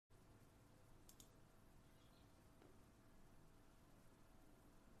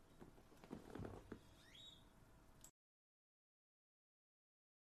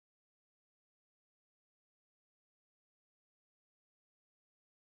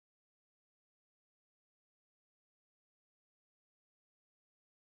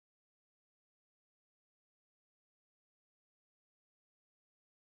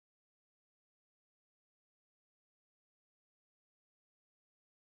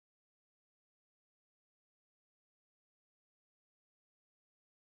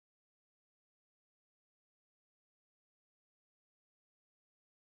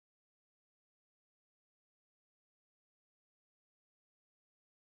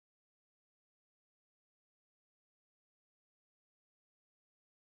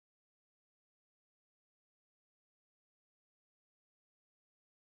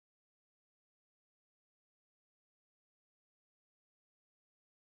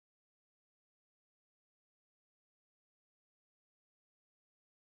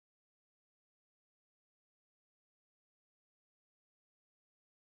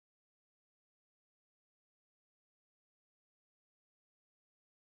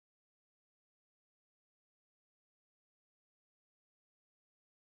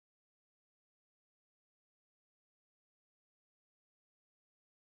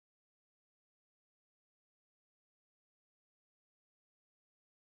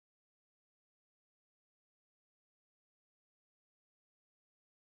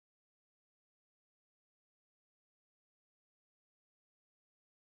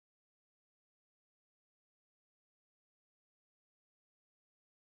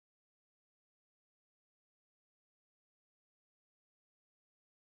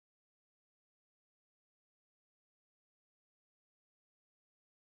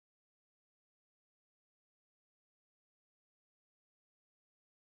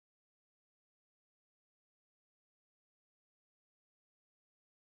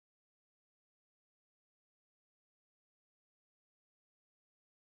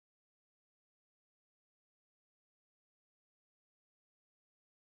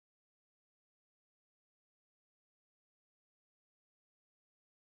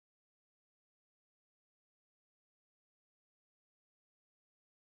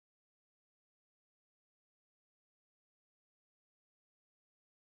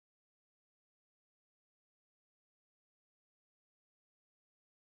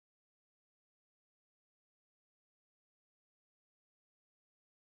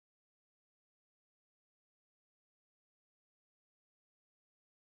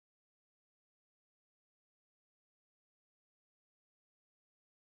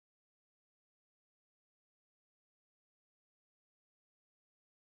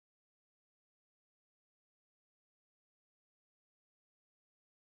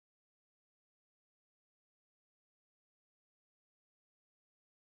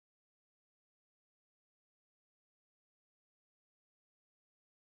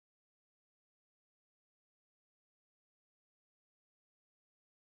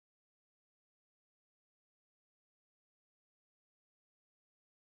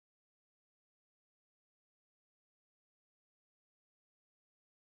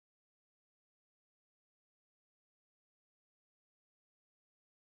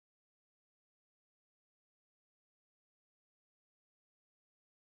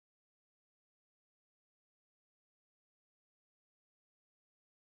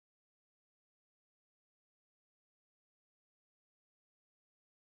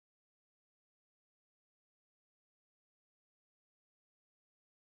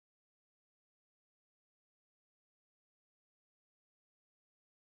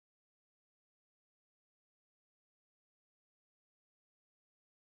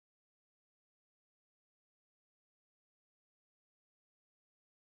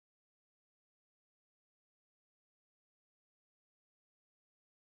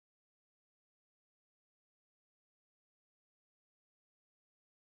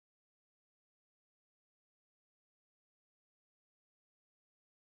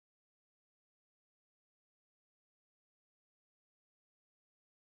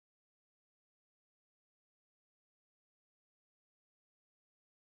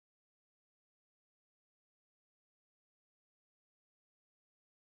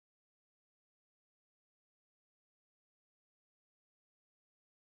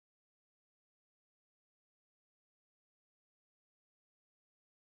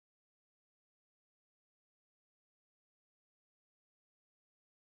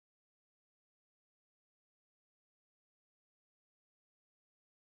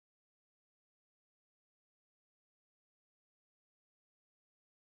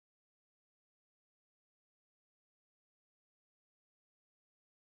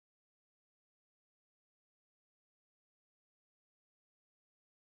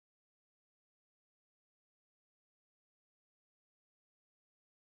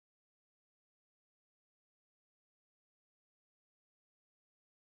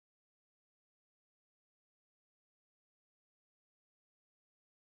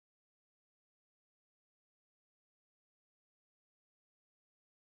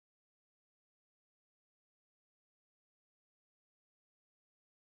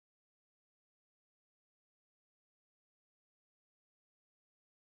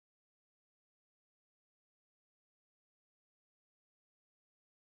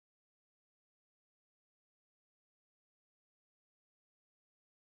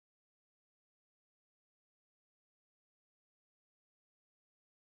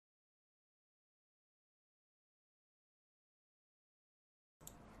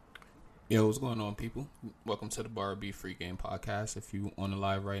Yo, what's going on, people? Welcome to the Bar Be Free Game Podcast. If you on the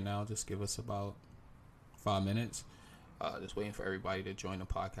live right now, just give us about 5 minutes. Just waiting for everybody to join the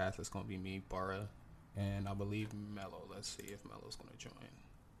podcast. It's going to be me, Bara, and I believe Mello. Let's see if Mello's going to join.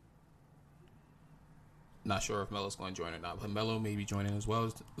 Not sure if Mello's going to join or not, but Mello may be joining as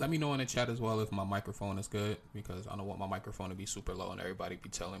well. Let me know in the chat as well if my microphone is good, because I don't want my microphone to be super low and everybody be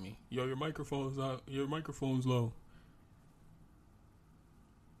telling me, "Yo, your microphone's out. Your microphone's low."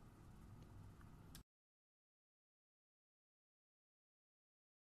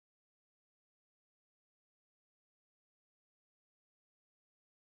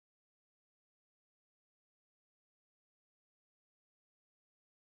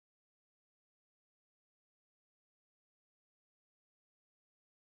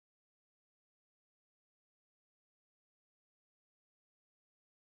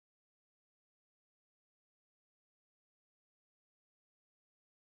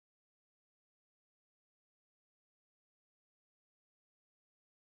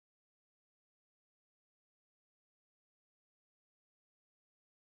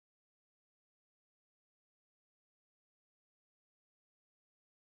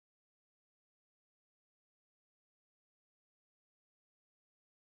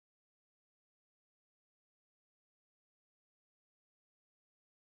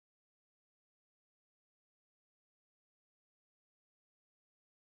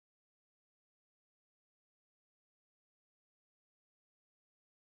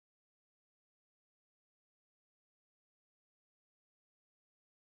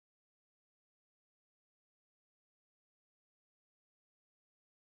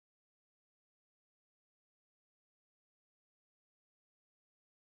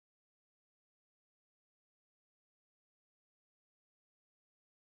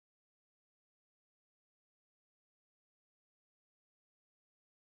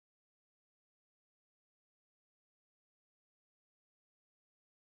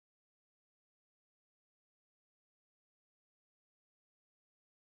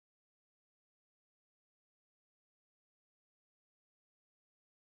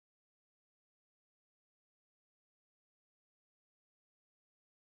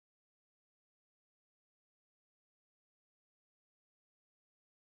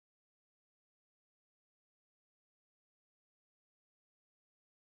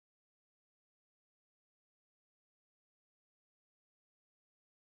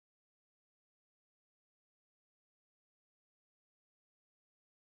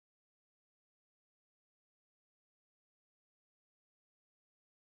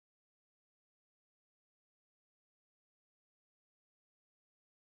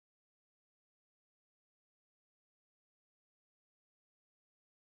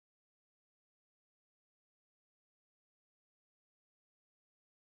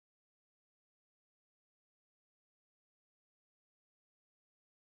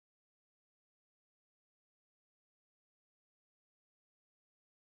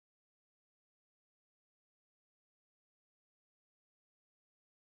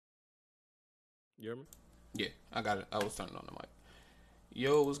 You hear me? Yeah, I got it. I was turning on the mic.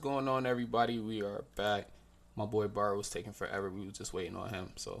 Yo, what's going on, everybody? We are back. My boy Bar was taking forever. We was just waiting on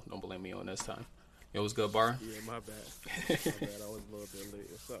him, so don't blame me on this time. Yo, what's good, Bar? Yeah, my bad. My bad. I was a little bit late.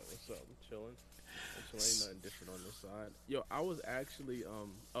 What's up? What's up? I'm chilling. Ain't nothing different on this side. Yo, I was actually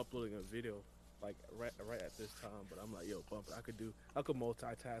uploading a video like right at this time, but I'm like, yo, bump it. I could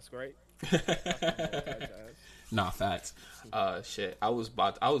multitask, right? I could multitask. Nah, facts. Shit. I was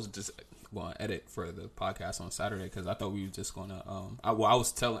just going to edit for the podcast on Saturday because I thought we were just gonna.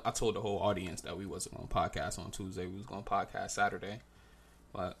 I told the whole audience that we wasn't going to podcast on Tuesday. We was going to podcast Saturday,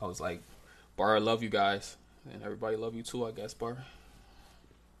 but I was like, Bar, I love you guys, and everybody love you too, I guess, Bar.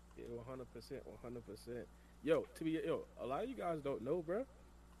 Yeah, 100%, 100%. Yo, a lot of you guys don't know, bro.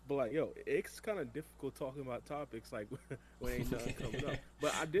 But like, yo, it's kind of difficult talking about topics like when ain't nothing coming up.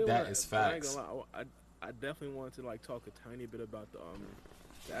 But I did That want. is But I ain't facts. gonna lie. I definitely wanted to like talk a tiny bit about the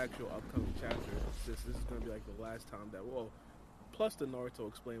actual upcoming chapter. Since this is gonna be like the last time that plus the Naruto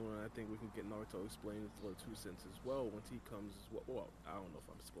explain one. I think we can get Naruto explain his little 2 cents as well once he comes as well. Well, I don't know if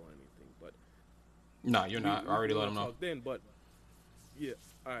I'm spoiling anything, but Nah, you're not. I already we let want them to know. talk then. But yeah,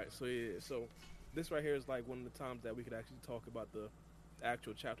 all right. So this right here is like one of the times that we could actually talk about the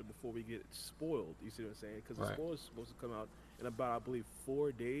actual chapter before we get spoiled. You see what I'm saying? Because the Right. spoil is supposed to come out in about, I believe,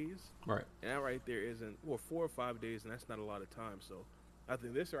 4 days. Right. And that right there isn't, well, 4 or 5 days, and that's not a lot of time. So I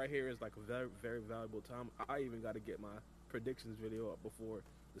think this right here is like a very, very valuable time. I even got to get my predictions video up before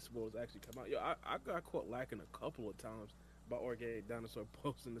the spoilers actually come out. Yo, I got caught lacking a couple of times by Organic Dinosaur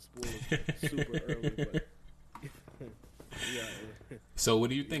posting the spoilers super early, but Yeah. So what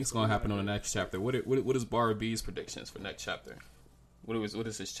do you think is going to happen on the next chapter? What is Bar B's predictions for next chapter? What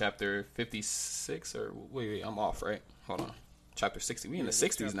is this, chapter 56 or wait, I'm off, right? Hold on. Chapter 60. We in the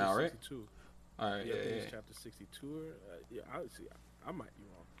 60s now, right? 62. All right, yeah. It's chapter 62 or yeah, I might be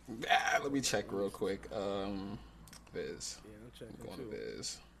wrong. Let me check real quick. Viz. Yeah, I'm checking I'm going too. to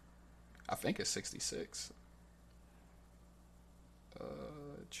Viz. I think it's 66.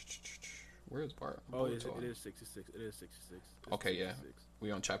 Where's Bart? Oh, it is 66. It is 66. It's Okay, 66. yeah.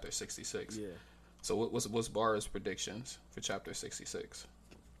 We on chapter 66. Yeah. So what's Bar's predictions for chapter 66?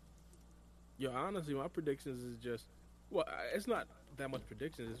 Yo, honestly, my predictions is just, well, it's not that much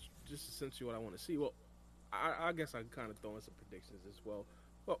predictions. It's just essentially what I want to see. Well, I guess I can kind of throw in some predictions as well.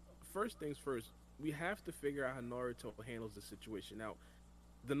 Well, first things first, we have to figure out how Naruto handles the situation. Now,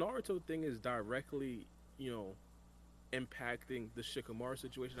 the Naruto thing is directly, impacting the Shikamaru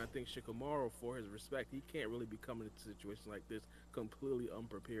situation. I think Shikamaru, for his respect, he can't really be coming into a situation like this completely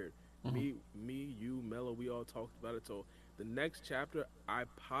unprepared. Me, you, Mello, we all talked about it. So the next chapter, I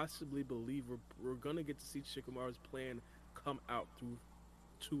possibly believe we're gonna get to see Shikamaru's plan come out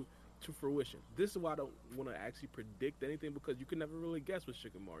to fruition. This is why I don't want to actually predict anything, because you can never really guess with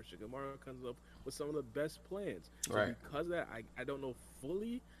Shikamaru. Shikamaru comes up with some of the best plans. So right. Because of that, I don't know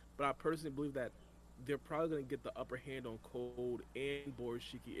fully, but I personally believe that they're probably going to get the upper hand on Cold and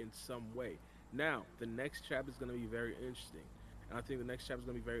Borishiki in some way. Now, the next chapter is going to be very interesting. And I think the next chapter is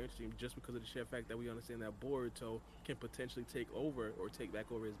going to be very interesting just because of the sheer fact that we understand that Boruto can potentially take over or take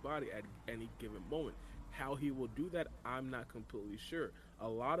back over his body at any given moment. How he will do that, I'm not completely sure. A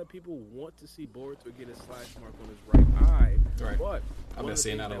lot of people want to see Boruto get a slash mark on his right eye. Right. But I've been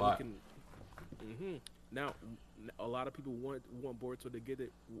seeing that a lot. Now, a lot of people want Boruto to get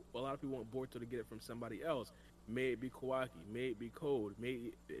it. A lot of people want Boruto to get it from somebody else. May it be Kawaki, may it be Code,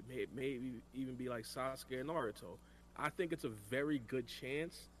 may even be like Sasuke and Naruto. I think it's a very good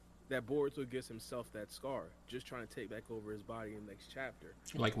chance that Boruto gives himself that scar, just trying to take back over his body in the next chapter.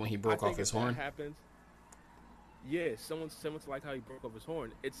 Like when he broke off his horn? Happens. Yeah, someone similar to like how he broke off his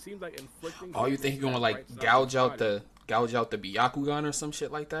horn. It seems like inflicting. Oh, you think he's gonna like gouge out the Byakugan or some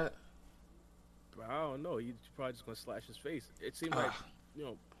shit like that? I don't know. He's probably just gonna slash his face. It seems like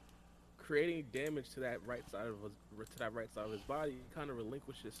creating damage to that right side of his body kind of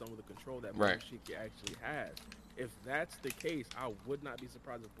relinquishes some of the control that Momoshiki actually has. If that's the case, I would not be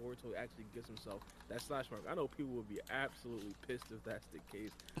surprised if Boruto actually gives himself that slash mark. I know people would be absolutely pissed if that's the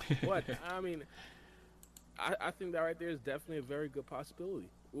case, but I mean, I think that right there is definitely a very good possibility.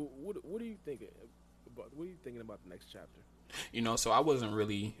 What are you thinking? What are you thinking about the next chapter? So I wasn't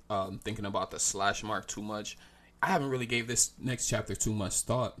really thinking about the slash mark too much. I haven't really gave this next chapter too much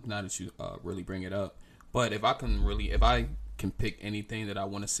thought, now that you really bring it up. But if I can pick anything that I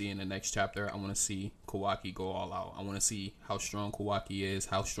want to see in the next chapter, I want to see Kawaki go all out. I want to see how strong Kawaki is,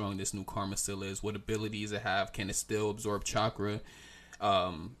 how strong this new Karma still is, what abilities it have, can it still absorb chakra,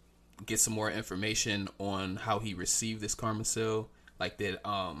 get some more information on how he received this Karma Seal. Like,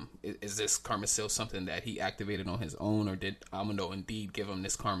 is this Karma Seal something that he activated on his own, or did Amino indeed give him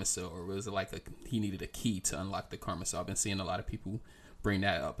this Karma Seal, or was it like he needed a key to unlock the Karma Seal? I've been seeing a lot of people bring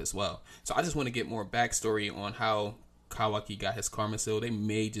that up as well. So I just want to get more backstory on how Kawaki got his Karma Seal. They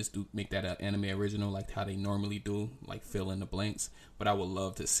may just make that an anime original, like how they normally do, like fill in the blanks. But I would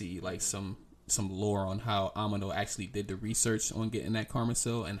love to see like some lore on how Amino actually did the research on getting that Karma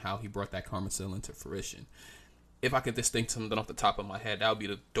Seal and how he brought that Karma Seal into fruition. If I could just think something off the top of my head, that would be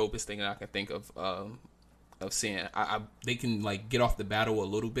the dopest thing that I can think of seeing. They can like get off the battle a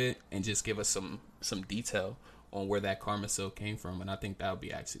little bit and just give us some detail on where that Karma Seal came from, and I think that would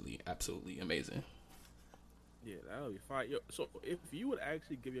be actually absolutely amazing. Yeah, that would be fine. Yo, so if you would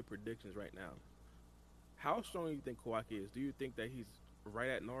actually give your predictions right now, how strong do you think Kawaki is? Do you think that he's right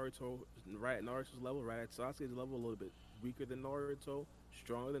at Naruto's level, right at Sasuke's level, a little bit weaker than Naruto,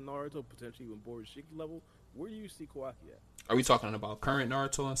 stronger than Naruto, potentially even Boruto level? Where do you see Kawaki at? Are we talking about current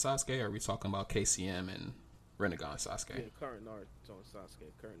Naruto and Sasuke, or are we talking about KCM and Rinnegan and Sasuke? Yeah, current Naruto and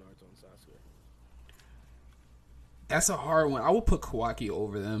Sasuke. That's a hard one. I would put Kawaki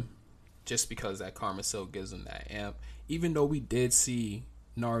over them just because that Karma Seal gives them that amp. Even though we did see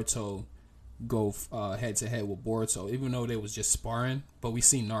Naruto go head to head with Boruto, even though they was just sparring, but we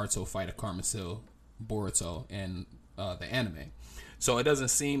seen Naruto fight a Karma Seal Boruto in the anime. So it doesn't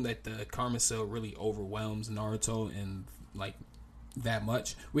seem that the Karma Seal really overwhelms Naruto in like that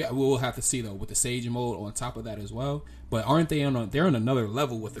much. We will have to see though with the Sage mode on top of that as well. But aren't they they're on another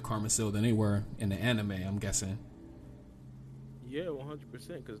level with the Karma Seal than they were in the anime? I'm guessing. Yeah,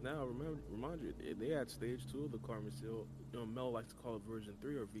 100%. Because now, remind you, they had stage two of the Karma Seal. Mel likes to call it version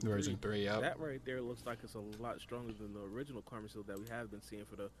 3 or V3. Version 3, yep. That right there looks like it's a lot stronger than the original Karma Seal that we have been seeing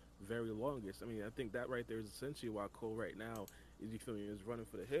for the very longest. I mean, I think that right there is essentially why Cole right now is, you feel me, is running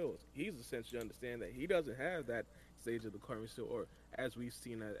for the hills. He's essentially understand that he doesn't have that stage of the Karma Seal, or as we've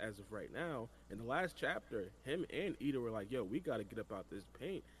seen as of right now. In the last chapter, him and Ida were like, yo, we got to get up out this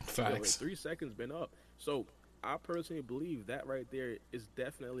paint. Yo, in Facts. 3 seconds been up. So I personally believe that right there is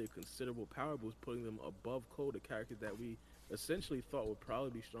definitely a considerable power boost, putting them above Code, a character that we essentially thought would probably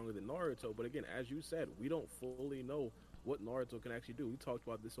be stronger than Naruto. But again, as you said, we don't fully know what Naruto can actually do. We talked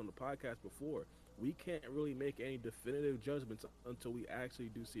about this on the podcast before. We can't really make any definitive judgments until we actually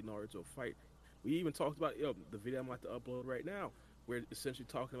do see Naruto fight. We even talked about the video I'm about to upload right now. We're essentially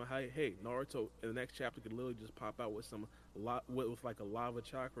talking about how, hey, Naruto in the next chapter could literally just pop out with with like a lava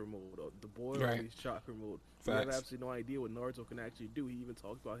chakra mode, or the boil Right. release chakra mode. We have Facts. absolutely no idea what Naruto can actually do. He even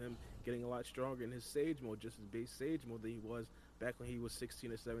talked about him getting a lot stronger in his Sage mode, just his base Sage mode, than he was back when he was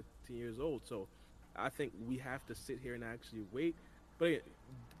 16 or 17 years old. So I think we have to sit here and actually wait. But again,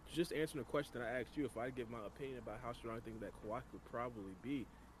 just answering the question that I asked you, if I give my opinion about how strong I think that Kawaki would probably be,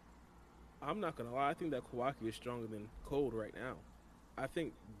 I'm not gonna lie. I think that Kawaki is stronger than Cold right now. I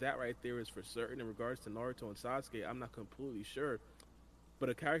think that right there is for certain. In regards to Naruto and Sasuke, I'm not completely sure, but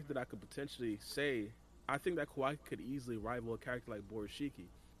a character that I could potentially say, I think that Kawaki could easily rival a character like Borishiki.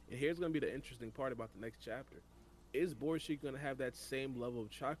 And here's going to be the interesting part about the next chapter. Is Borishiki going to have that same level of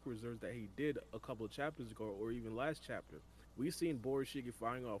chakra reserves that he did a couple of chapters ago, or even last chapter? We've seen Borishiki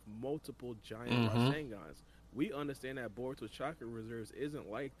firing off multiple giant Rasengans. We understand that Boruto's chakra reserves isn't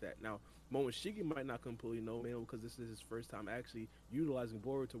like that. Now, Momoshiki might not completely know, mainly because this is his first time actually utilizing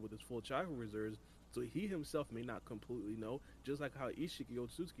Boruto with his full chakra reserves. So he himself may not completely know, just like how Ishiki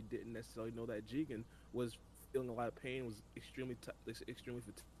Otsutsuki didn't necessarily know that Jigen was feeling a lot of pain, was extremely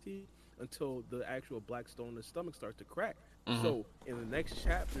fatigued, until the actual black stone in his stomach starts to crack. So in the next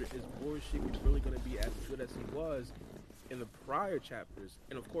chapter, is Borishiki really going to be as good as he was in the prior chapters?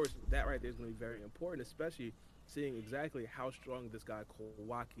 And of course, that right there is going to be very important, especially seeing exactly how strong this guy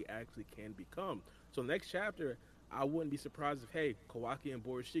Kawaki actually can become. So next chapter, I wouldn't be surprised if, hey, Kawaki and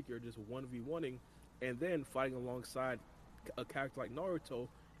Borishiki are just 1v1ing and then fighting alongside a character like Naruto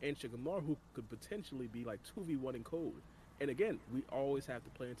and Shikamaru, who could potentially be like 2v1 in code. And again, we always have to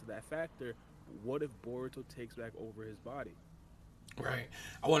play into that factor. What if Boruto takes back over his body? Right.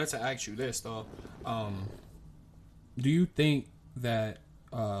 I wanted to ask you this though. Do you think that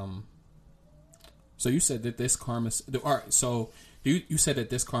so you said that this karma all right, so you said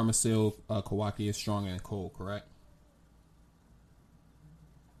that this karma seal Kawaki is stronger than Cole, correct?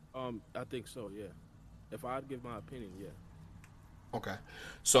 I think so, yeah. If I'd give my opinion, yeah. Okay.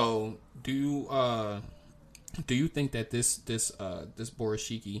 So do you think that this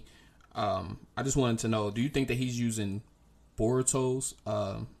Borishiki I just wanted to know, do you think that he's using Boruto's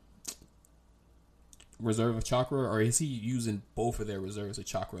reserve of chakra, or is he using both of their reserves of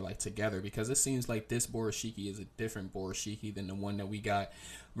chakra like together? Because it seems like this Borishiki is a different Borishiki than the one that we got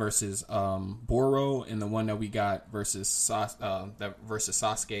versus Boro, and the one that we got versus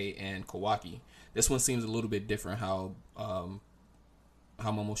Sasuke and Kawaki. This one seems a little bit different. How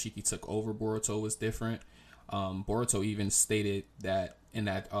Momoshiki took over Boruto was different. Boruto even stated that in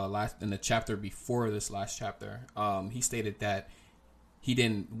the chapter before this last chapter, he stated that he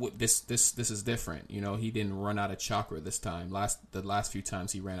didn't. This is different. You know, he didn't run out of chakra this time. The last few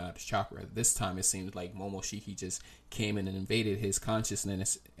times he ran out of chakra. This time it seems like Momoshiki just came in and invaded his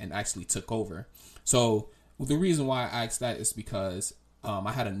consciousness and actually took over. So the reason why I asked that is because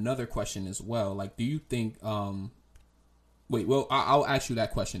I had another question as well. Like, do you think? Wait, well, I'll ask you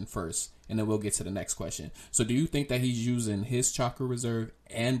that question first, and then we'll get to the next question. So, do you think that he's using his chakra reserve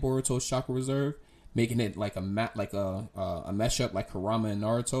and Boruto's chakra reserve, making it like a mesh up like Kurama and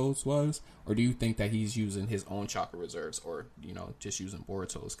Naruto's was, or do you think that he's using his own chakra reserves, or just using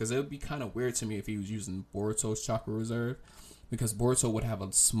Boruto's? Because it would be kind of weird to me if he was using Boruto's chakra reserve, because Boruto would have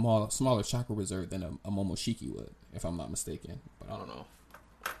a smaller chakra reserve than a Momoshiki would, if I'm not mistaken. But I don't know.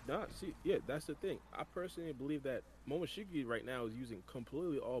 Nah, see, yeah, that's the thing. I personally believe that Momoshiki right now is using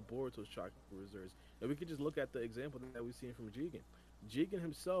completely all Boruto's chakra reserves. And we could just look at the example that we've seen from Jigen. Jigen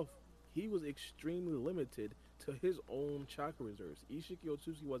himself, he was extremely limited to his own chakra reserves. Ishiki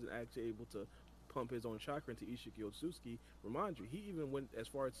Otsutsuki wasn't actually able to pump his own chakra into Ishiki Otsutsuki. Remind you, he even went as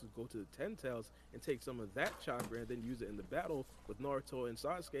far as to go to the Ten Tails and take some of that chakra and then use it in the battle with Naruto and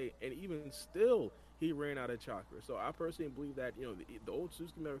Sasuke, and even still, he ran out of chakra. So I personally believe that the old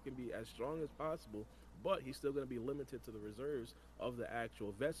Otsutsuki member can be as strong as possible, but he's still going to be limited to the reserves of the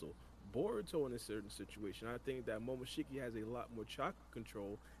actual vessel. Boruto in a certain situation. I think that Momoshiki has a lot more chakra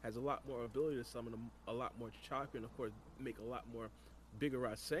control, has a lot more ability to summon a lot more chakra, and of course make a lot more bigger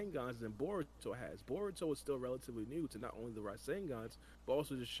Rasengans than Boruto has. Boruto is still relatively new to not only the Rasengans, but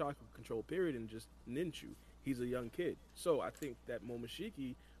also just chakra control period and just ninju. He's a young kid. So I think that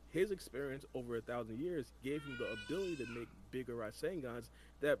Momoshiki, his experience over 1,000 years gave him the ability to make bigger Rasengans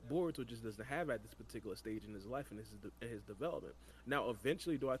that Boruto just doesn't have at this particular stage in his life and his development. Now,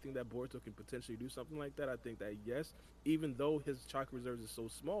 eventually, do I think that Boruto can potentially do something like that? I think that yes, even though his chakra reserves is so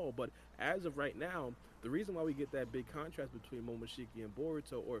small, but as of right now, the reason why we get that big contrast between Momoshiki and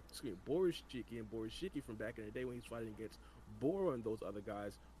Boruto, or excuse me, Borishiki from back in the day when he's fighting against Boro and those other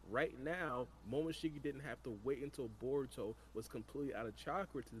guys, right now, Momoshiki didn't have to wait until Boruto was completely out of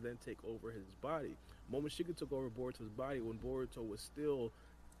chakra to then take over his body. Momoshiki took over Boruto's body when Boruto was still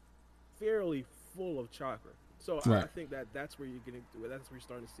fairly full of chakra. So Right. I think that that's where you're getting, that's where you're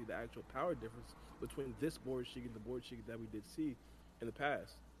starting to see the actual power difference between this Borishiki and the Borishiki that we did see in the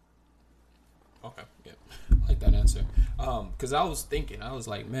past. Okay, yeah, I like that answer. Because I was thinking, I was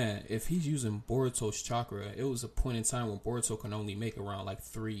like, man, if he's using Boruto's chakra, it was a point in time when Boruto can only make around like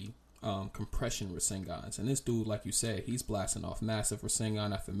 3 compression Rasengans, and this dude, like you said, he's blasting off massive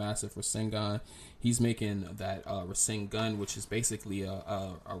Rasengan after massive Rasengan. He's making that Rasengan, which is basically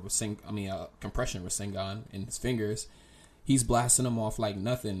a compression Rasengan in his fingers. He's blasting them off like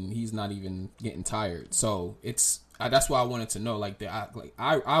nothing. He's not even getting tired. So it's that's why I wanted to know.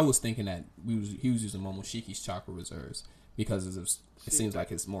 I was thinking that he was using Momoshiki's chakra reserves because it seems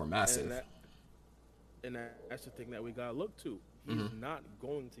like it's more massive. That's the thing that we gotta look to. He's not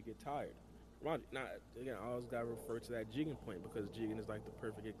going to get tired. Now, again, I always gotta refer to that Jigen point because Jigen is like the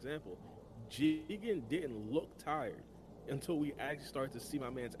perfect example. Jigen didn't look tired until we actually start to see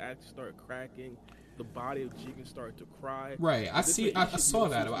my man's actually start cracking. The body of Jigen started to cry. Right, I saw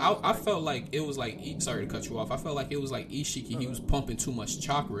that. I felt like it was like, sorry to cut you off. I felt like it was like Ishiki. He was pumping too much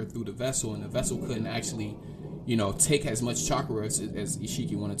chakra through the vessel, and the vessel couldn't actually, take as much chakra as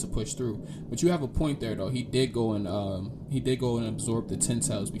Ishiki wanted to push through. But you have a point there, though. He did go and absorb the 10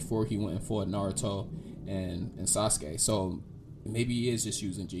 tails before he went and fought Naruto and Sasuke. So maybe he is just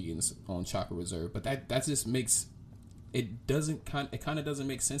using Jigen's own chakra reserve. But that just makes it kind of doesn't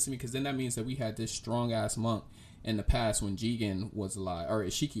make sense to me, because then that means that we had this strong ass monk in the past when Jigen was alive, or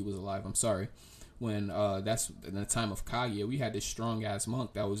Ishiki was alive. I'm sorry. When that's in the time of Kaguya, we had this strong ass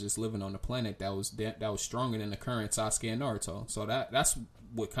monk that was just living on the planet that was stronger than the current Sasuke and Naruto. So that's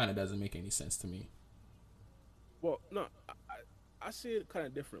what kind of doesn't make any sense to me. Well, no, I see it kind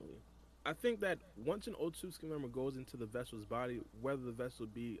of differently. I think that once an Otsutsuki member goes into the vessel's body, whether the vessel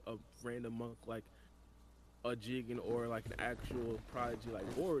be a random monk like a Jigen or like an actual prodigy like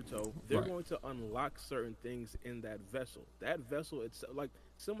Boruto, they're going to unlock certain things in that vessel. That vessel, it's like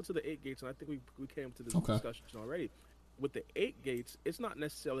similar to the 8 gates, and I think we came to this discussion already. With the 8 gates, it's not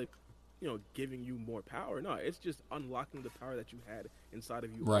necessarily giving you more power. No, it's just unlocking the power that you had inside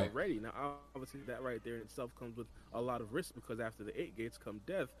of you already. Now, obviously, that right there in itself comes with a lot of risk because after the 8 gates come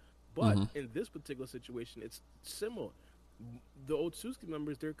death. But in this particular situation, it's similar. The Otsutsuki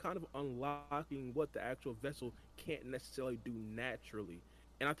members, they're kind of unlocking what the actual vessel can't necessarily do naturally.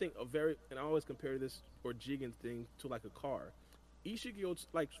 And I think and I always compare this or Jigen thing to like a car. Ishiki,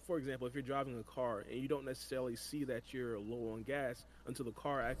 like for example, if you're driving a car and you don't necessarily see that you're low on gas until the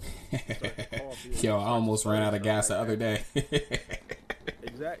car actually starts to call for you. Yo, I almost ran out of gas the other day.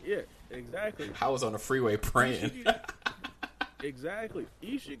 Exactly. I was on the freeway praying. Exactly.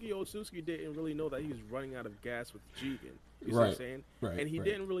 Ishiki Otsutsuki didn't really know that he was running out of gas with Jigen. You see what I'm saying? Right. And he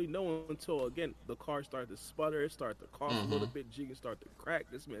didn't really know until, again, the car started to sputter, it started to cough a little bit, Jigen started to crack,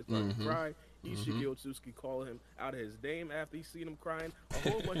 this man started to cry. Ishiki Otsutsuki called him out of his name after he seen him crying. A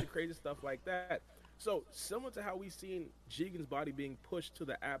whole bunch of crazy stuff like that. So, similar to how we seen Jigen's body being pushed to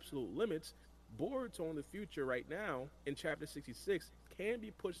the absolute limits, Boruto in the future right now, in Chapter 66, can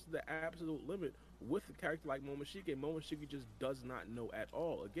be pushed to the absolute limit with a character like Momoshiki. Momoshiki just does not know at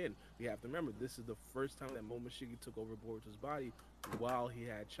all. Again, we have to remember, this is the first time that Momoshiki took over Boruto's body while he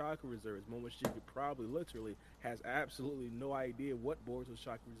had chakra reserves. Momoshiki probably literally has absolutely no idea what Boruto's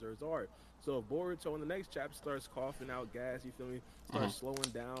chakra reserves are. So if Boruto in the next chapter starts coughing out gas, you feel me, starts slowing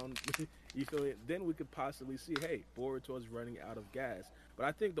down, you feel me, then we could possibly see, hey, Boruto is running out of gas. But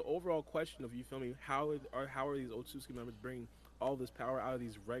I think the overall question of, you feel me, how are these Otsutsuki members bringing all this power out of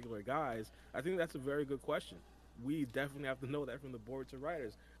these regular guys? I think that's a very good question. We definitely have to know that from the Boruto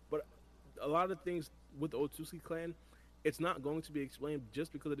writers. But a lot of the things with the Otsutsuki clan, it's not going to be explained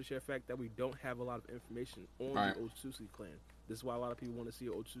just because of the sheer fact that we don't have a lot of information on the Otsutsuki clan. This is why a lot of people want to see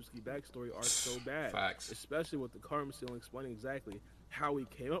an Otsutsuki backstory arc so bad. Facts. Especially with the Karma Seal explaining exactly how he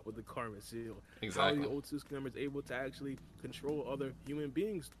came up with the Karma Seal, Exactly. how the Otsuka is able to actually control other human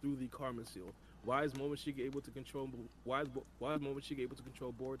beings through the Karma Seal. Why is Momoshiki able to control? Why is Momoshiki able to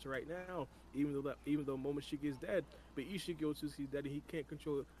control Boruto right now? Even though Momoshiki is dead, but Ishiki Otsuka is dead and he can't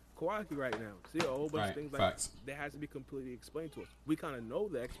control Kawaki right now. See, a whole bunch of Right. things like Facts. that has to be completely explained to us. We kind of know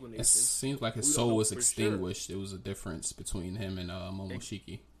the explanation. It seems like his We don't soul know was for extinguished. It was a difference between him and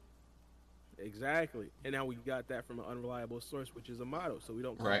Momoshiki. Exactly. And now we got that from an unreliable source, which is a motto, so we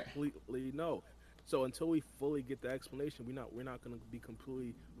don't Right. completely know. So until we fully get the explanation, we're not going to be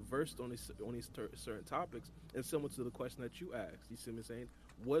completely versed on these certain topics. And similar to the question that you asked, you see me saying,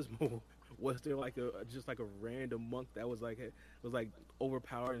 was there like a random monk that was like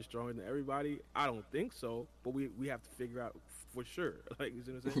overpowered and stronger than everybody? I don't think so, but we have to figure out for sure. Like, you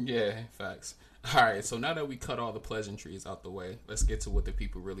see what I'm saying? Yeah, facts. All right, so now that we cut all the pleasantries out the way, let's get to what the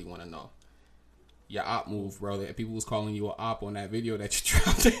people really want to know. Your op move, bro. That people was calling you an op on that video that you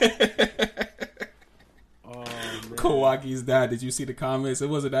dropped. Oh, man. Kawaki's dad. Did you see the comments? It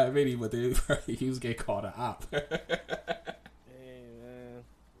wasn't that video, but he was getting called an op. Hey, man.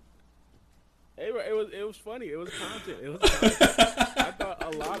 It was funny. It was content. I thought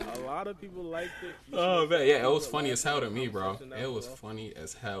a lot of people liked it. Oh man, yeah, it was funny as hell to me, bro. It was funny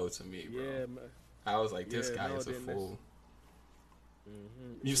as hell to me, bro. Yeah, man. I was like, this guy is a fool.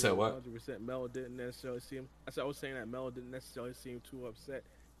 You said what? 100%. Melo didn't necessarily seem. I was saying that Melo didn't necessarily seem too upset.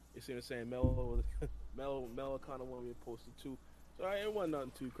 You see what I'm saying? Melo kind of wanted me to post it too. So it wasn't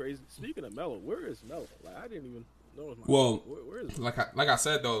nothing too crazy. Speaking of Melo, where is Melo? Like, I didn't even know. Well, where is like I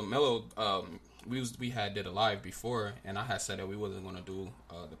said though, Melo, we had did a live before, and I had said that we wasn't gonna do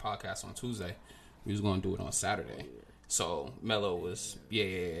the podcast on Tuesday. We was gonna do it on Saturday. Oh, yeah. So Melo was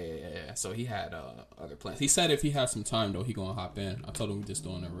yeah. So he had other plans. He said if he has some time though, he gonna hop in. I told him we just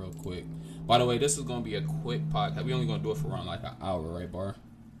doing it real quick. By the way, this is gonna be a quick podcast. We only gonna do it for around like an hour, right, Bar?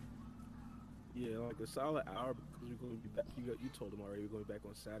 Yeah, like a solid hour because we're going to be back. You told him already. We're going to be back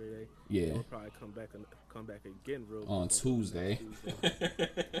on Saturday. Yeah. We'll probably come back again real On Tuesday.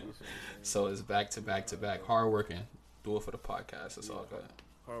 So it's back to back. Hard working. Do it for the podcast. It's all good.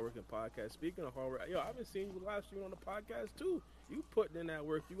 Hard working podcast. Speaking of hard work, I've been seeing you live stream on the podcast too. You putting in that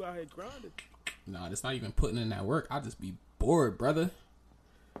work. You out here grinding. Nah, it's not even putting in that work. I just be bored, brother.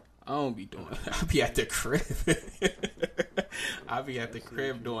 I don't be doing it. I be at the crib. I be at the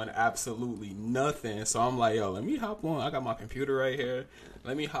crib doing absolutely nothing. So I'm like, yo, let me hop on. I got my computer right here.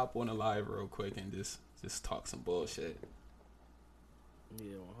 Let me hop on a live real quick and just talk some bullshit.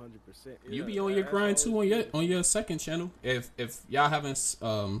 Yeah, 100%. You be on your grind too on your second channel. If y'all haven't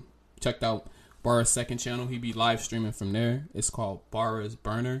checked out Barra's second channel, he be live streaming from there. It's called Barra's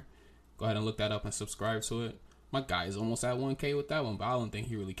Burner. Go ahead and look that up and subscribe to it. My guy is almost at 1K with that one, but I don't think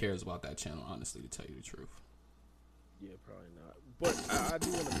he really cares about that channel, honestly, to tell you the truth. Yeah, probably not. But I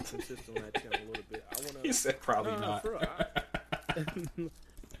do want to be consistent on that channel a little bit. I want to. He said probably not.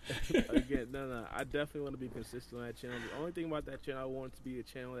 Again, no. I definitely want to be consistent on that channel. The only thing about that channel, I want it to be a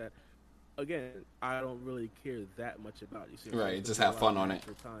channel that, again, I don't really care that much about. You see, right? Just have fun on it.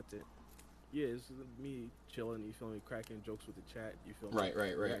 Content. Yeah, it's me chilling. You feel me? Cracking jokes with the chat. You feel me?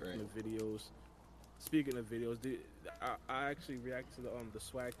 Right. Reacting to videos. Speaking of videos, I actually reacted to the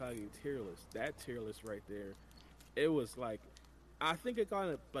Swag Kage tier list. That tier list right there, it was like, I think it kind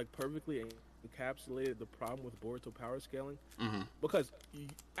of like perfectly encapsulated the problem with Boruto power scaling. Mm-hmm. Because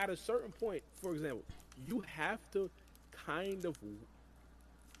at a certain point, for example, you have to kind of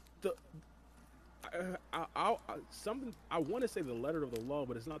something. I want to say the letter of the law,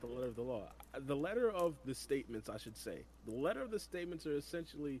 but it's not the letter of the law. The letter of the statements, I should say. The letter of the statements are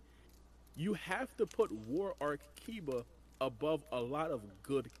essentially, you have to put War Arc Kiba above a lot of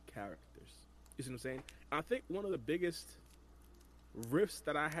good characters. You see what I'm saying? I think one of the biggest rifts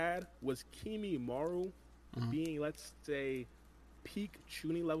that I had was Kimi Maru being, let's say, peak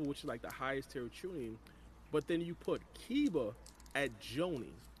Chunin level, which is like the highest tier of Chunin. But then you put Kiba at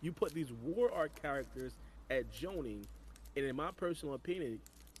Jonin. You put these War Arc characters at Jonin. And in my personal opinion,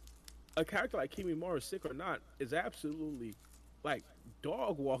 a character like Kimi Maru, sick or not, is absolutely like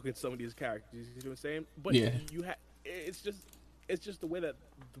dog walking some of these characters. You see what I'm saying? But yeah, it's just the way that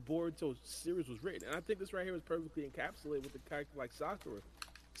the Boruto series was written, and I think this right here is perfectly encapsulated with a character like Sakura.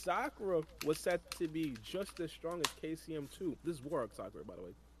 Sakura was set to be just as strong as KCM2. This is War Arc Sakura, by the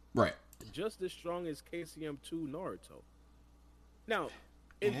way. Right. Just as strong as KCM2 Naruto. Now,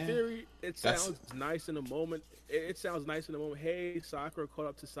 in theory, it sounds nice in the moment. It sounds nice in the moment. Hey, Sakura caught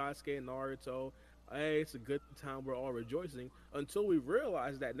up to Sasuke and Naruto. Hey, it's a good time. We're all rejoicing. Until we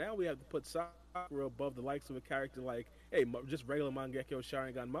realize that now we have to put Sakura above the likes of a character like, hey, just regular Mangekyo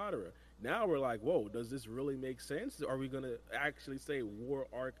Sharingan Madara. Now we're like, whoa, does this really make sense? Are we gonna actually say War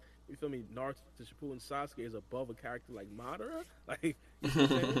Arc? You feel me? Naruto Shippuden Sasuke is above a character like Madara? Like, you see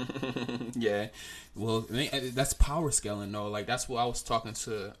what I'm saying? Yeah, well, that's power scaling though. Like that's what I was talking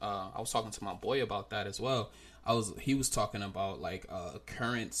to. I was talking to my boy about that as well. He was talking about like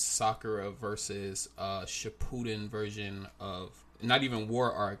current Sakura versus Shippuden version of not even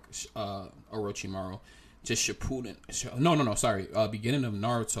War Arc Orochimaru, just Shippuden. No, sorry. Beginning of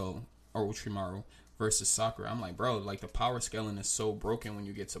Naruto Orochimaru versus Sakura. I'm like, bro, like the power scaling is so broken when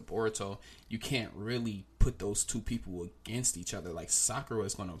you get to Boruto. You can't really put those two people against each other. Like Sakura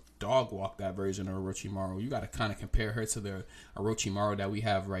is gonna dog walk that version of Orochimaru. You gotta kind of compare her to the Orochimaru that we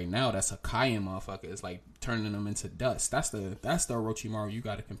have right now. That's a Kaien motherfucker. It's like turning them into dust. That's the Orochimaru you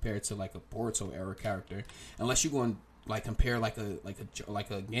gotta compare to like a Boruto era character. Unless you're going like compare like a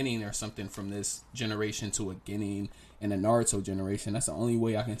Genin or something from this generation to a Genin in the Naruto generation. That's the only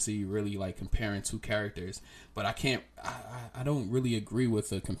way I can see really like comparing two characters. But I don't really agree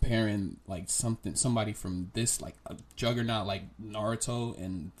with comparing like somebody from this like a juggernaut like Naruto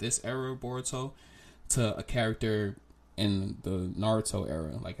in this era of Boruto to a character in the Naruto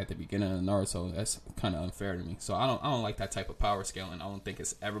era, like at the beginning of Naruto. That's kind of unfair to me. So I don't like that type of power scaling. I don't think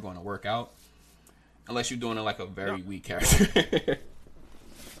it's ever going to work out. Unless you're doing it like a very weak character.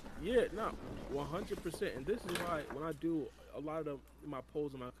 Yeah, no, 100%. And this is why when I do a lot of my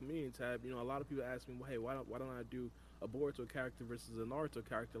polls on my community tab, a lot of people ask me, well, hey, why don't I do a Boruto character versus a Naruto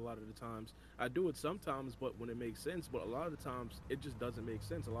character? A lot of the times I do it sometimes, but when it makes sense. But a lot of the times it just doesn't make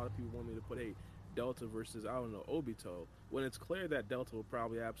sense. A lot of people want me to put, hey, Delta versus, I don't know, Obito. When it's clear that Delta will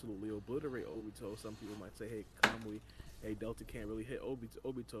probably absolutely obliterate Obito, some people might say, hey, Kamui, hey, Delta can't really hit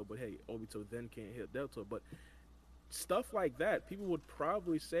Obito, but hey, Obito then can't hit Delta. But stuff like that, people would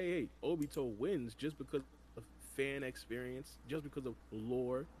probably say, hey, Obito wins just because of fan experience, just because of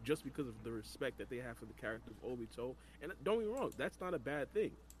lore, just because of the respect that they have for the character of Obito. And don't get me wrong, that's not a bad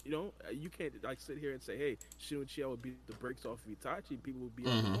thing. You can't like sit here and say, hey, Shinichiro would beat the brakes off of Itachi, people would be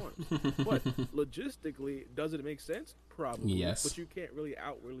on. But logistically, does it make sense? Probably. Yes. But you can't really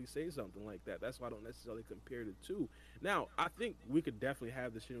outwardly say something like that. That's why I don't necessarily compare the two. Now, I think we could definitely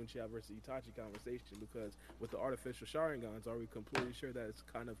have the Shinichiro versus Itachi conversation, because with the artificial Sharingans, are we completely sure that it's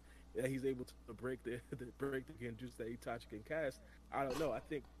kind of that he's able to break the genjutsu that Itachi can cast? I don't know. I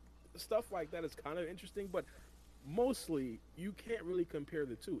think stuff like that is kind of interesting, but mostly you can't really compare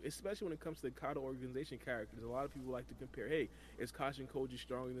the two, especially when it comes to the Kado organization characters. A lot of people like to compare, hey, is Kashin Koji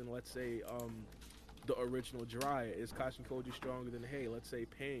stronger than, let's say, the original Jiraiya? Is Kashin Koji stronger than, hey, let's say,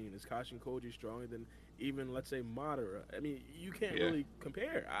 Pain? Is Kashin Koji stronger than even, let's say, Madara? I mean, you can't really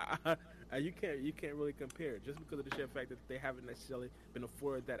compare. You can't really compare just because of the sheer fact that they haven't necessarily been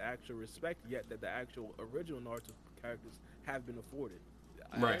afforded that actual respect yet that the actual original Naruto characters have been afforded.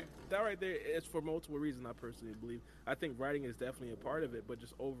 Right. That right there is for multiple reasons, I personally believe. I think writing is definitely a part of it, but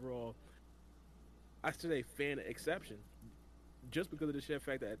just overall, I should say fan exception. Just because of the sheer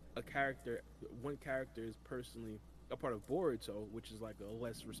fact that one character is personally a part of Boruto, which is like a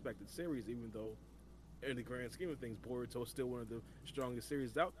less respected series, even though in the grand scheme of things, Boruto is still one of the strongest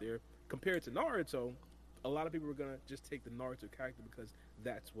series out there. Compared to Naruto, a lot of people are gonna just take the Naruto character because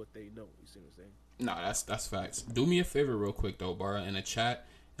that's what they know. You see what I'm saying? No, that's facts. Do me a favor real quick though, Bara, in the chat,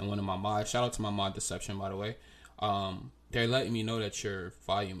 and one of my mods, shout out to my mod Deception, by the way. They're letting me know that your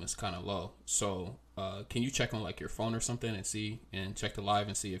volume is kind of low. So can you check on like your phone or something and check the live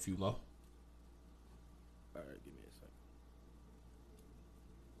and see if you low? All right, give me a second.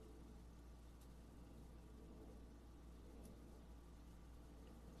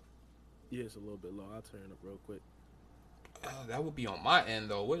 Yeah, it's a little bit low. I'll turn it up real quick. That would be on my end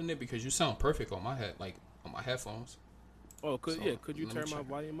though, wouldn't it? Because you sound perfect on my head, like on my headphones. Oh, could you turn my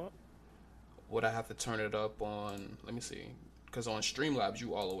volume up? Would I have to turn it up on? Let me see. Because on Streamlabs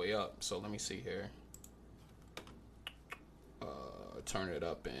you all the way up. So let me see here. Turn it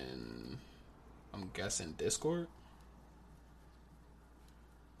up in, I'm guessing, Discord.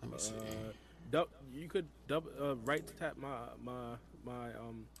 Let me see. You could right tap my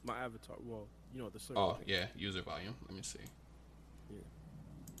avatar. Well, the search. Oh yeah, user volume. Let me see.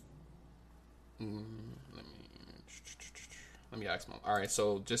 Yeah. Let me ask him. All right,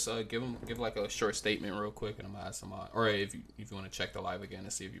 so just give like a short statement real quick, and I'm gonna ask him. Or if you want to check the live again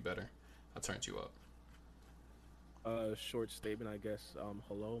and see if you better, I'll turn you up. Short statement, I guess.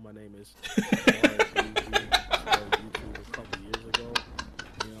 Hello, my name is YouTube a couple years ago.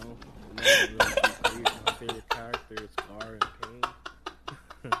 Really my favorite character is Gar and Pain.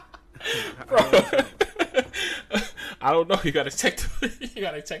 I don't know. You gotta check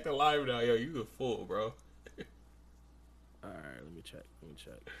the live now, yo. You a fool, bro. All right, let me check.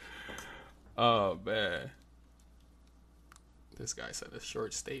 Oh man. This guy said a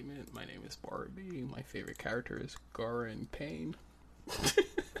short statement. My name is Barbie. My favorite character is Garen Payne.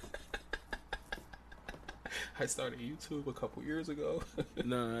 I started YouTube a couple years ago.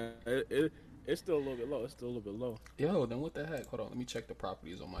 Nah, it's still a little bit low. It's still a little bit low. Yo, then what the heck? Hold on, let me check the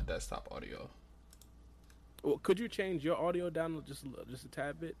properties on my desktop audio. Well, could you change your audio down just a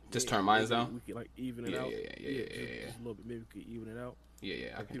tad bit? Just turn mine down. We could like even it out. Yeah. Just a little bit. Maybe we could even it out.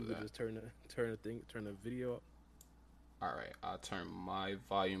 Yeah, I can do that. Just turn the video up. All right, I'll turn my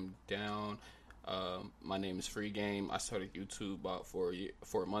volume down. My name is Free Game. I started YouTube about 4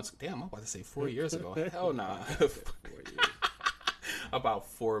 months. Damn, I'm about to say 4 years ago. Hell nah. 4 years. About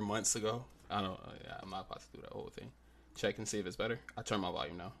 4 months ago. I don't. Yeah, I'm not about to do that whole thing. Check and see if it's better. I turn my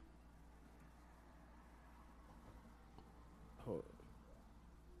volume now. Hold on.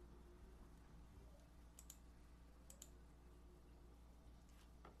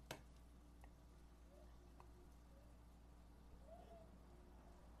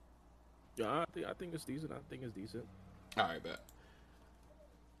 Yeah, I think it's decent. All right, bet.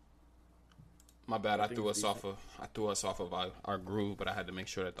 My bad. I threw us off of our groove, but I had to make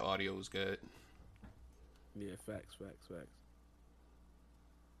sure that the audio was good. Yeah, facts.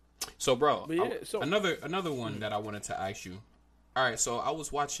 So, bro, Yeah, another one that I wanted to ask you. All right, so I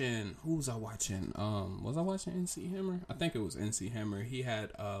was watching. Who was I watching? Was I watching NC Hammer? I think it was NC Hammer. He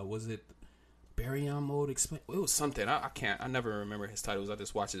had was it Baryon Mode Explain? It was something. I never remember his titles. I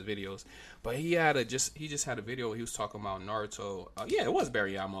just watch his videos. But he just had a video where he was talking about Naruto. Yeah, it was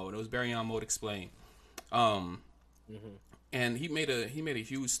Baryon Mode. It was Baryon Mode Explain. And he made a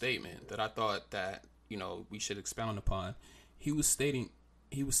huge statement that I thought that we should expound upon. He was stating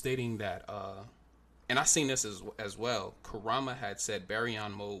that and I seen this as well. Kurama had said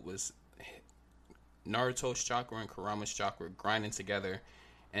Baryon Mode was Naruto's chakra and Kurama's chakra grinding together,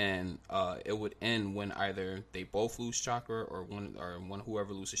 and it would end when either they both lose chakra or one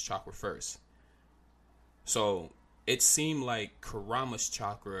whoever loses chakra first. So it seemed like Kurama's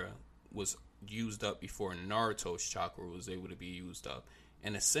chakra was used up before Naruto's chakra was able to be used up.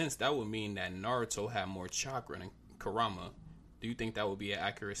 In a sense, that would mean that Naruto had more chakra than Kurama. Do you think that would be an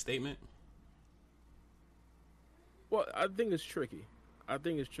accurate statement? Well, I think it's tricky. I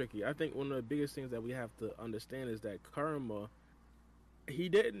think one of the biggest things that we have to understand is that Kurama, he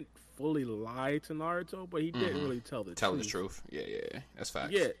didn't fully lie to Naruto, but he didn't really tell the truth. Yeah, that's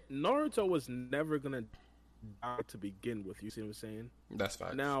facts. Yeah, Naruto was never gonna die to begin with. You see what I'm saying? That's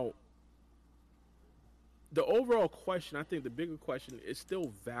facts. Now, the overall question, I think the bigger question is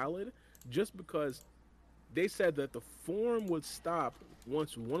still valid, just because they said that the form would stop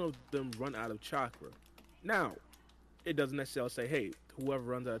once one of them run out of chakra. Now, it doesn't necessarily say, hey, whoever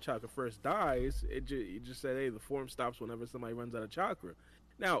runs out of chakra first dies. It just said, hey, the form stops whenever somebody runs out of chakra.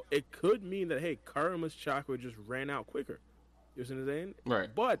 Now, it could mean that, hey, Karma's chakra just ran out quicker. You see what I'm saying? Right.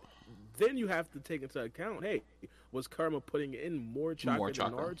 But then you have to take into account, hey, was Karma putting in more chakra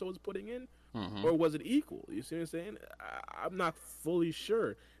than Naruto was putting in? Or was it equal? You see what I'm saying? I'm not fully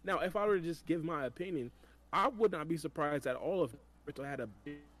sure. Now, if I were to just give my opinion, I would not be surprised at all if Naruto had a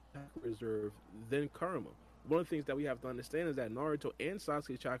big chakra reserve than Karma. One of the things that we have to understand is that Naruto and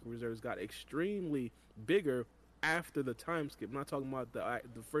Sasuke's chakra reserves got extremely bigger after the time skip. I'm not talking about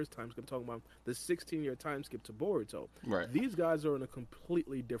the first time skip. I'm talking about the 16-year time skip to Boruto. Right. These guys are on a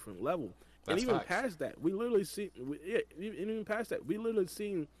completely different level. That's and even facts. past that, we literally seen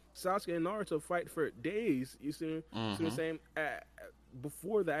Sasuke and Naruto fight for days. You see what I'm saying?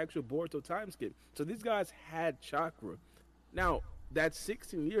 Before the actual Boruto time skip. So these guys had chakra. Now, that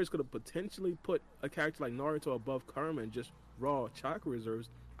 16 years could have potentially put a character like Naruto above Karma and just raw chakra reserves.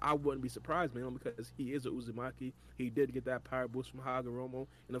 I wouldn't be surprised, man, because he is a Uzumaki. He did get that power boost from Hagoromo,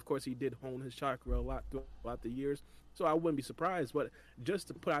 and of course he did hone his chakra a lot throughout the years. So I wouldn't be surprised, but just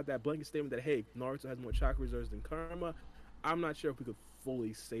to put out that blanket statement that, hey, Naruto has more chakra reserves than Karma, I'm not sure if we could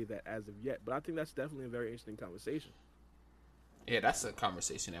fully say that as of yet, but I think that's definitely a very interesting conversation. Yeah, that's a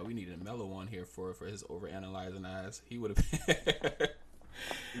conversation that we needed a Mellow on here for his overanalyzing eyes. He would have.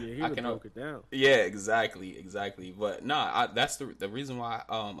 Yeah, he would have broke it down. Yeah, exactly. But that's the reason why.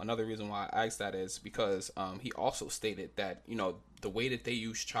 Another reason why I asked that is because he also stated that the way that they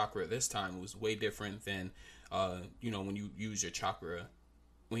use chakra this time was way different than when you use your chakra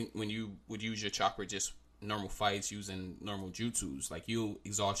when you would use your chakra just normal fights using normal jutsus. Like, you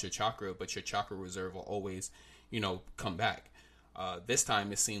exhaust your chakra, but your chakra reserve will always come back. This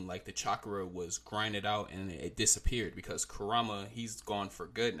time it seemed like the chakra was grinded out and it disappeared because Kurama, he's gone for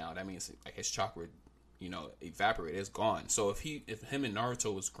good now. That means like his chakra evaporate. It's gone. So if him and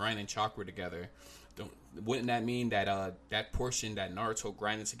Naruto was grinding chakra together, wouldn't that mean that that portion that Naruto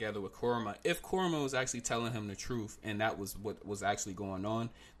grinded together with Kurama, if Kurama was actually telling him the truth and that was what was actually going on,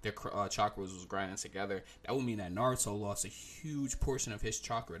 their chakras was grinding together, that would mean that Naruto lost a huge portion of his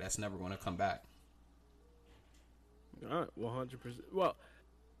chakra that's never going to come back. 100%. Well,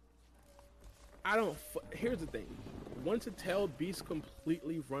 here's the thing. Once a tailed beast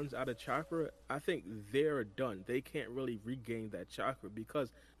completely runs out of chakra, I think they're done. They can't really regain that chakra because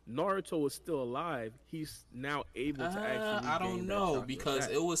Naruto is still alive. He's now able to actually regain I don't know, that because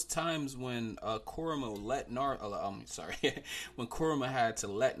back. it was times when Kurama let when Kurama had to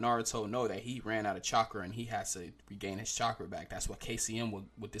let Naruto know that he ran out of chakra and he has to regain his chakra back. That's what KCM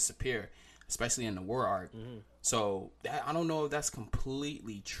would disappear, especially in the war arc. Mm-hmm. So I don't know if that's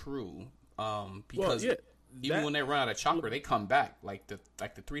completely true. Because even when they run out of chakra, they come back like the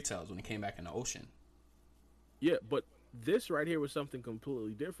Three Tails when they came back in the ocean. Yeah, but this right here was something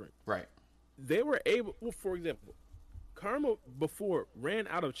completely different. Right. They were able. Well, for example, Karma before ran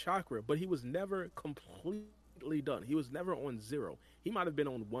out of chakra, but he was never completely done. He was never on 0. He might have been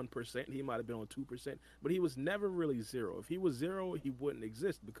on 1%. He might have been on 2%, but he was never really 0. If he was 0, he wouldn't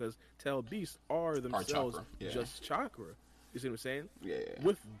exist because tailed beasts are themselves just chakra. You see what I'm saying? Yeah.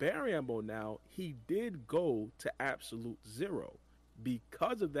 With Barryambo now, he did go to absolute 0.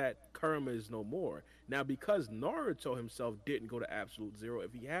 Because of that, Kurama is no more. Now, because Naruto himself didn't go to absolute 0,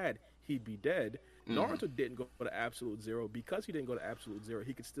 if he had, he'd be dead. Naruto didn't go to absolute 0. Because he didn't go to absolute 0,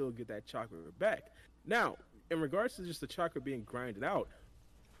 he could still get that chakra back. Now, in regards to just the chakra being grinded out,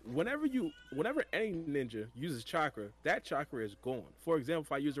 whenever any ninja uses chakra, that chakra is gone. For example,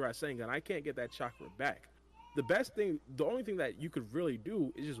 if I use the Rasengan, I can't get that chakra back. The only thing that you could really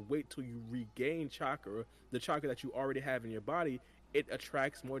do is just wait till you regain chakra, the chakra that you already have in your body. It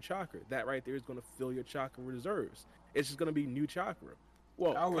attracts more chakra. That right there is going to fill your chakra reserves. It's just going to be new chakra.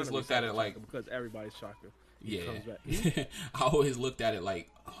 Well, I always looked at it like, because everybody's chakra comes back. I always looked at it like,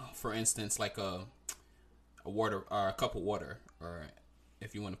 for instance, like a water or a cup of water, or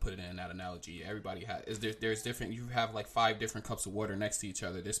if you want to put it in that analogy, everybody has. There's different. You have like 5 different cups of water next to each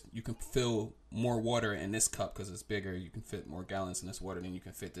other. You can fill more water in this cup because it's bigger. You can fit more gallons in this water than you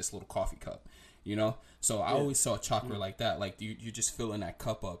can fit this little coffee cup. So I always saw chakra like that. Like you just filling that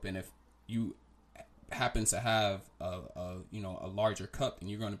cup up, and if you happen to have a larger cup, then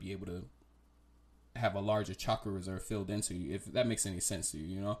you're going to be able to have a larger chakra reserve filled into you, if that makes any sense to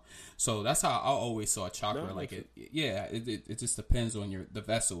you. So that's how I always saw chakra. No, like it just depends on the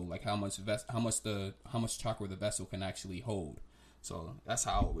vessel, like how much chakra the vessel can actually hold. So that's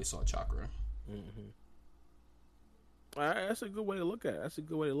how I always saw chakra. Mm-hmm. That's a good way to look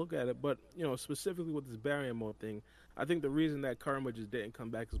at it. But specifically with this Barryamon thing, I think the reason that Karma just didn't come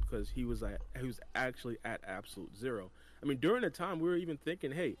back is because he was actually at absolute 0. I mean, during the time we were even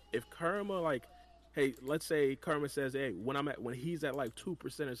thinking, hey, if Karma let's say Karma says, hey, when he's at like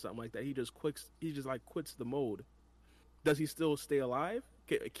 2% or something like that, he just quits the mode. Does he still stay alive?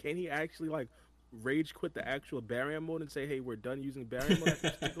 Can he actually rage quit the actual Baryon mode and say, hey, we're done using Baryon mode at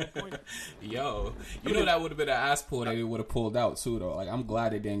this particular point? Yo, that would have been an ass pull that he would have pulled out too, though. Like, I'm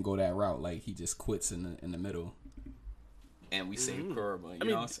glad they didn't go that route. Like, he just quits in the middle, and we save Kurama.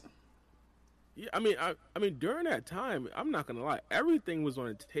 Yeah, I mean, during that time, I'm not gonna lie, everything was on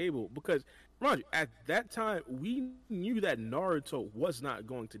the table because, Roger, at that time, we knew that Naruto was not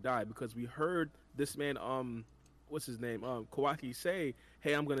going to die because we heard this man, what's his name, Kawaki say,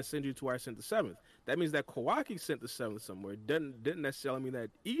 hey, I'm gonna send you to where I sent the 7th. That means that Kawaki sent the 7th somewhere. Didn't necessarily mean that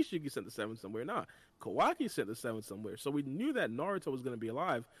Ishiki sent the 7th somewhere. Nah, Kawaki sent the 7th somewhere. So we knew that Naruto was going to be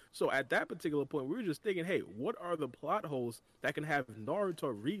alive. So at that particular point, we were just thinking, hey, what are the plot holes that can have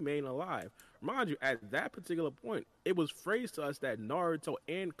Naruto remain alive? Mind you, at that particular point, it was phrased to us that Naruto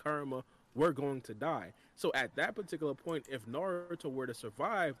and Karma were going to die. So at that particular point, if Naruto were to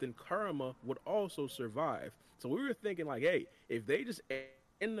survive, then Karma would also survive. So we were thinking hey, if they just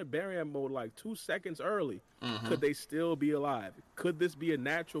in the Baryon mode 2 seconds early, could they still be alive? Could this be a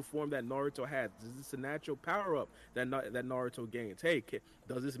natural form that Naruto has? Is this a natural power-up that Naruto gains? Hey,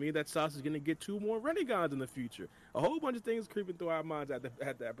 does this mean that Sasuke's going to get 2 more Renegons in the future? A whole bunch of things creeping through our minds at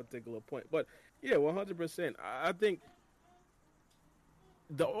that particular point. But, yeah, 100%. I think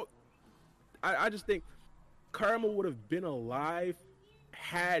I just think Karma would have been alive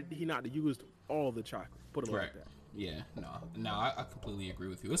had he not used all the chakra. Put it like that. Yeah, no, I completely agree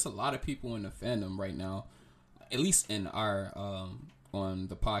with you. It's a lot of people in the fandom right now, at least in our on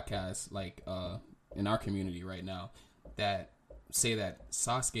the podcast, in our community right now, that say that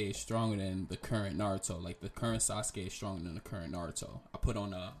Sasuke is stronger than the current Naruto. Like the current Sasuke is stronger than the current Naruto. I put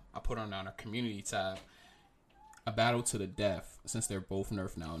on our community tab a battle to the death, since they're both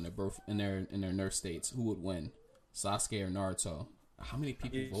nerfed now and they're both in their nerf states. Who would win, Sasuke or Naruto? How many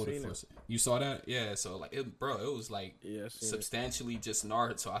people voted for it? You saw that? Yeah. So like, it was like substantially just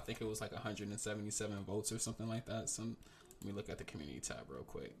Naruto. I think it was like 177 votes or something like that. Let me look at the community tab real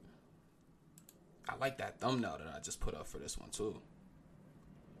quick. I like that thumbnail that I just put up for this one too.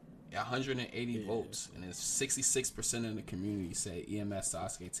 Yeah, 180 votes, and it's 66% of the community say EMS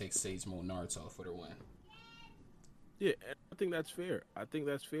Sasuke takes Sage Mode Naruto for the win. Yeah, I think that's fair.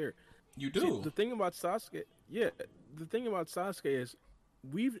 You do. See, the thing about Sasuke is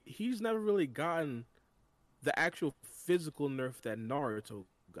he's never really gotten the actual physical nerf that Naruto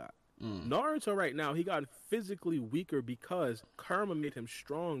got. Naruto right now, he got physically weaker because Karma made him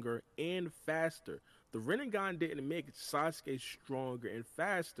stronger and faster. The Rinnegan didn't make Sasuke stronger and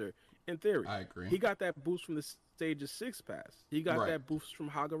faster. In theory, I agree. He got that boost from the Sage of Six Pass. He got that boost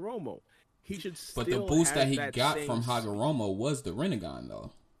from Hagoromo. He should still. But the boost that he that got from Hagoromo was the Rinnegan,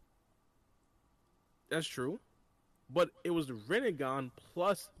 though. That's true, but it was the Rinnegan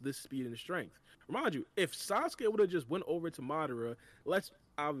plus the speed and strength. Remind you, if Sasuke would have just went over to Madara,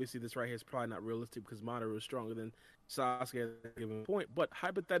 obviously this right here is probably not realistic because Madara is stronger than Sasuke at a given point. But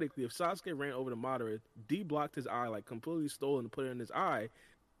hypothetically, if Sasuke ran over to Madara, D-blocked his eye, like completely stole and put it in his eye,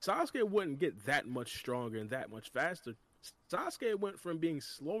 Sasuke wouldn't get that much stronger and that much faster. Sasuke went from being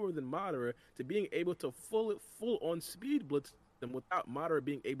slower than Madara to being able to full on speed blitz them without Madara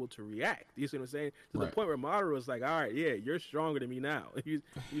being able to react. You see what I'm saying? To the point where Madara was like, all right, yeah, you're stronger than me now. You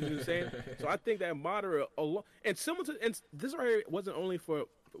know what I'm saying? So I think that Madara alone, and similar to, and this right here wasn't only for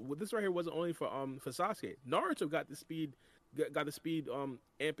Sasuke. Naruto got the speed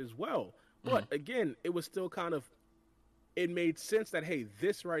amp as well. But again, it was still kind of, it made sense that, hey,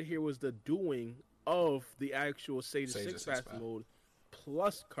 this right here was the doing of the actual Sage of Six Pass mode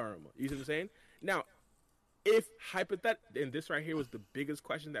plus Karma. You see what I'm saying? Now, if hypothetically, and this right here was the biggest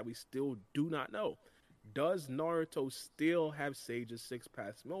question that we still do not know, does Naruto still have Sage of Six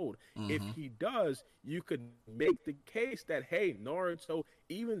Pass mode? If he does, you could make the case that, hey, Naruto,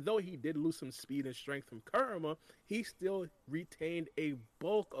 even though he did lose some speed and strength from Karma, he still retained a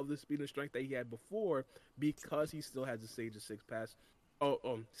bulk of the speed and strength that he had before because he still has the Sage of Six Pass,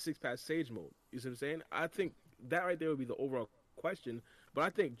 Six Pass Sage mode. You see what I'm saying? I think that right there would be the overall question. But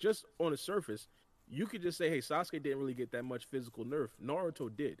I think just on the surface, you could just say, hey, Sasuke didn't really get that much physical nerf.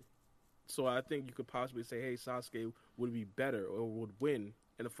 Naruto did. So I think you could possibly say, hey, Sasuke would be better or would win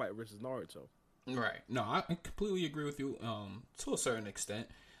in a fight versus Naruto. Right. No, I completely agree with you to a certain extent.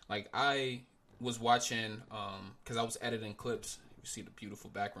 Like, I was watching, because I was editing clips. You see the beautiful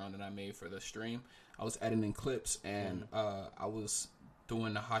background that I made for the stream. I was editing clips, and I was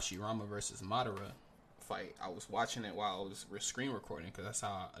doing the Hashirama versus Madara fight. I was watching it while I was screen recording, because that's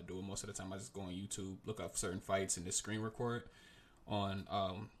how I do it most of the time. I just go on YouTube, look up certain fights, and just screen record on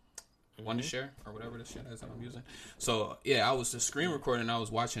Wondershare or whatever the shit is that I'm using. So yeah, I was just screen recording. I was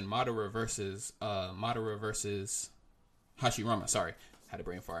watching Madara versus Hashirama. Sorry, had a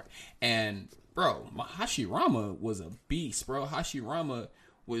brain fart. And bro, Hashirama was a beast, bro. Hashirama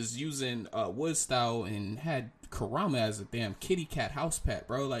was using wood style and had Kurama as a damn kitty cat house pet,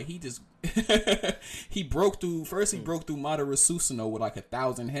 bro. Like, he just he broke through Madara Susanoo with like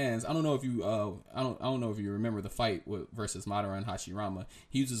 1,000 hands. I don't know if you I don't know if you remember the fight versus Madara and Hashirama.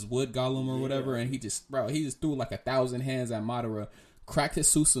 He uses wood golem or whatever, and he just threw like 1,000 hands at Madara, cracked his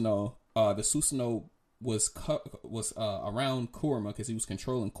Susanoo. The Susanoo was around Kurama because he was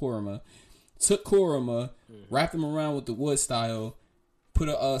controlling Kurama. Took Kurama, wrapped him around with the wood style, put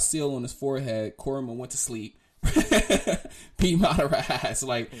a seal on his forehead. Kurama went to sleep. Beat Madara ass.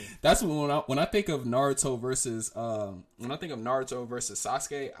 Like, that's when I think of Naruto versus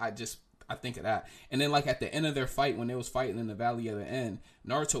Sasuke, I think of that. And then, like, at the end of their fight, when they was fighting in the Valley of the End,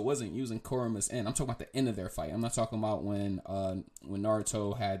 Naruto wasn't using Kurama's end. I'm talking about the end of their fight. I'm not talking about when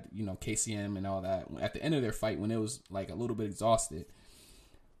Naruto had, KCM and all that. At the end of their fight, when it was like a little bit exhausted,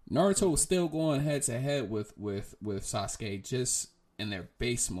 Naruto was still going head to head with Sasuke, just in their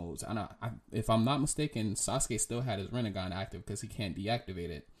base modes. And if I'm not mistaken, Sasuke still had his Rinnegan active because he can't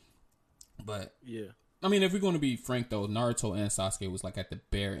deactivate it. But yeah, I mean, if we're going to be frank though, Naruto and Sasuke was like at the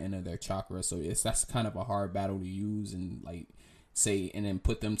bare end of their chakra, so that's kind of a hard battle to use and like say and then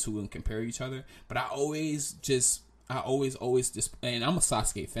put them two and compare each other. But I always just, and I'm a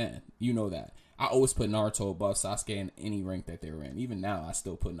Sasuke fan, you know that. I always put Naruto above Sasuke in any rank that they were in. Even now, I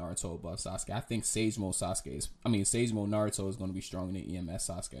still put Naruto above Sasuke. I think Sage Mode Naruto is going to be stronger than EMS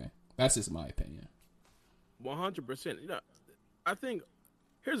Sasuke. That's just my opinion. 100%. I think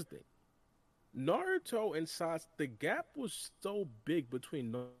here's the thing. Naruto and Sasuke, the gap was so big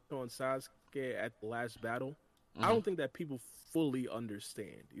between Naruto and Sasuke at the last battle. I Mm-hmm. don't think that people fully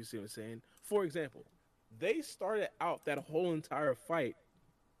understand. You see what I'm saying? For example, they started out that whole entire fight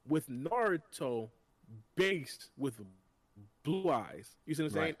with Naruto base with blue eyes. You see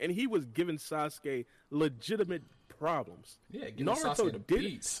what I'm saying? Right. And he was giving Sasuke legitimate problems. Yeah, giving Sasuke Naruto the did.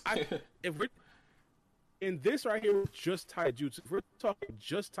 beats. I if we're in this right here, just taijutsu. If we're talking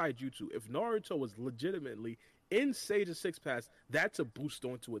just taijutsu, if Naruto was legitimately in Sage's Six Pass, that's a boost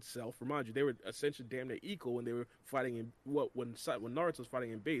onto itself. Remind you, they were essentially damn near equal when they were fighting in when Naruto was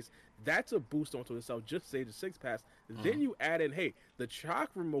fighting in base. That's a boost onto itself. Just Sage's Six Pass. Mm-hmm. Then you add in, hey, the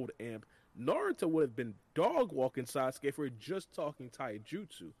chakra mode amp. Naruto would have been dog walking Sasuke if we're just talking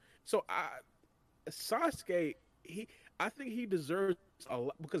taijutsu. So Sasuke, I think he deserves a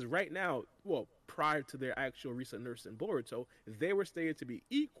lot because right now, well, prior to their actual recent nerfs in Boruto, they were stated to be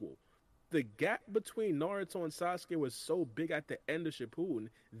equal. The gap between Naruto and Sasuke was so big at the end of Shippuden.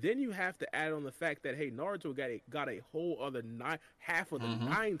 Then you have to add on the fact that hey, Naruto got a whole other half of the Mm-hmm.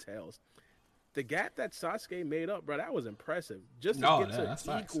 nine tails. The gap that Sasuke made up, bro, that was impressive. Just to No, get yeah, to that's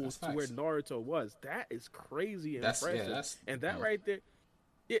facts. equals That's to where facts. Naruto was, that is crazy That's yeah. impressive. That's And that right there,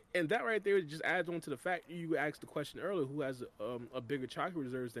 and that right there just adds on to the fact you asked the question earlier: who has a bigger chakra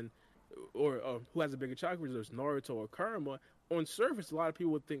reserves than, or who has a bigger chakra reserves, Naruto or Kurama? On surface, a lot of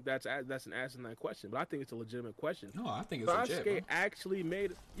people would think that's an asinine question, but I think it's a legitimate question. no. I think it's legit, bro.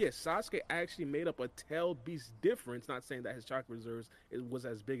 Sasuke actually made up a tail beast difference. Not saying that his chakra reserves was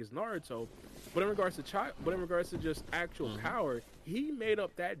as big as Naruto, but in regards to just actual Mm-hmm. power, he made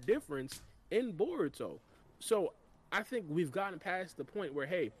up that difference in Boruto. So I think we've gotten past the point where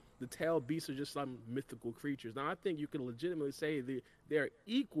hey, the tail beasts are just some mythical creatures. Now I think you can legitimately say they're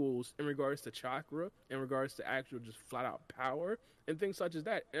equals in regards to chakra, in regards to actual just flat out power and things such as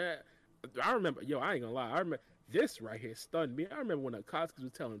that. I remember, I ain't gonna lie, I remember this right here stunned me. I remember when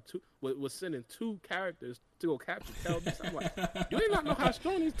Akatsuki was sending two characters to go capture tail beasts. I'm like, you ain't not know how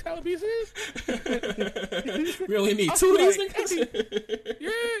strong these tail beasts is. We only need I'm two of these like, niggas.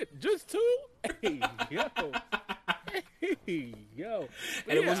 yeah, just two. Hey, yo. Hey, yo. But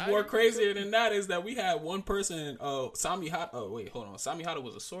And it yeah, was more crazier than that is that we had one person, Sami Hata. Oh wait, hold on. Sami Hata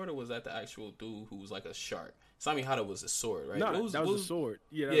was a sword, or was that the actual dude who was like a shark? Sami Hata was a sword, right? No, that was a sword.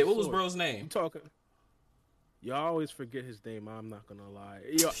 Yeah, Yeah, what was sword. bro's I'm name? talking. You always forget his name. I'm not gonna lie.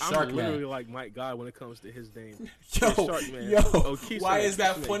 Yo, I'm Shark literally Man. like Mike God when it comes to his name. Yo, Yeah, Shark Man. yo, Oh, why is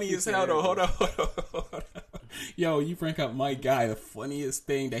that Kisame, funny as Kisame, hell though? there Hold on. Yo, you bring up my guy. The funniest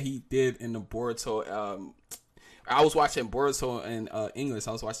thing that he did in the Boruto. I was watching Boruto in English.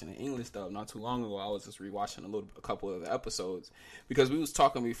 I was watching the English stuff not too long ago. I was just rewatching a couple of the episodes because we was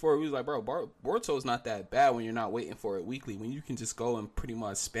talking before. We was like, bro, Boruto is not that bad when you're not waiting for it weekly. When you can just go and pretty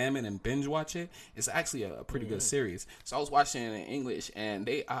much spam it and binge watch it, it's actually a pretty good series. So I was watching it in English, and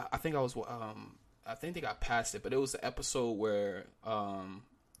I think they got past it, but it was the episode where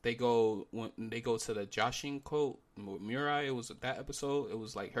they go to the Joshin quote Murai. It was that episode. It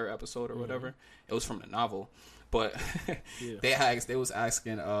was like her episode or whatever. It was from the novel. But Yeah. they was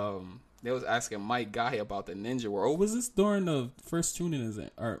asking Mike Guy about the ninja world. Or was this during the first tuning?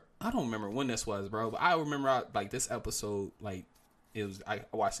 Or I don't remember when this was, bro. But I remember like this episode, like it was. I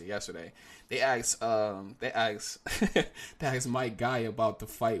watched it yesterday. They asked they asked Mike Guy about the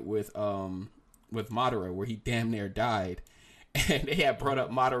fight with Madara, where he damn near died, and they had brought up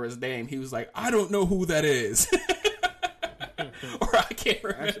Madara's name. He was like, I don't know who that is, or I can't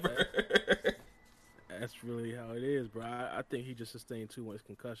remember. That's really how it is, bro. I think he just sustained too much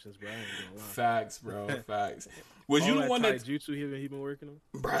concussions, bro. I ain't gonna lie. Facts, bro. Facts. Was All you the that one that, taijutsu he been working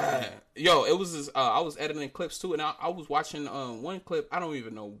on? bruh? Yo, it was. I was editing clips too, and I was watching one clip. I don't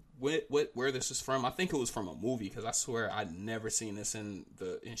even know where this is from. I think it was from a movie because I swear I'd never seen this in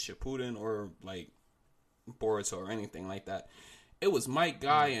Shippuden or like Boruto or anything like that. It was Mike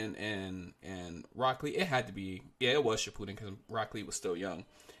Guy and Rock Lee. It had to be. Yeah, it was Shippuden because Rock Lee was still young.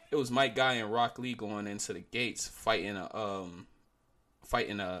 It was Mike Guy and Rock Lee going into the gates fighting a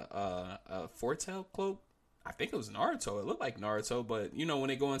four-tail cloak. I think it was Naruto. It looked like Naruto, but you know when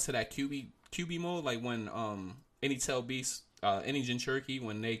they go into that QB mode, like when any tail beast, any Jinchuriki,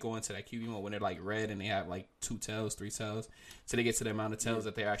 when they go into that QB mode, when they're like red and they have like 2 tails, 3 tails, so they get to the amount of tails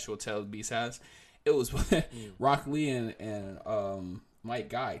that their actual tail beast has. It was Rock Lee and Mike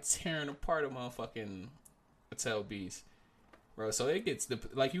Guy tearing apart a motherfucking tail beast. Bro, so it gets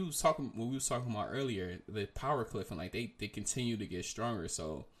like you was talking when we was talking about earlier, the power cliff, and like they continue to get stronger.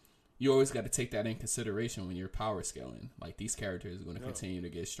 So you always got to take that in consideration when you're power scaling. Like these characters are going to continue to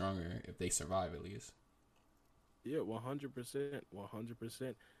get stronger if they survive at least. Yeah, 100%,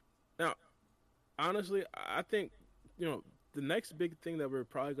 100%. Now, honestly, I think the next big thing that we're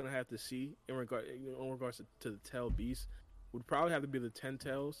probably gonna have to see in regards to the tail beast would probably have to be the ten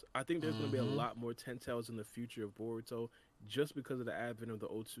tails. I think there's gonna be a Mm-hmm. lot more ten tails in the future of Boruto, just because of the advent of the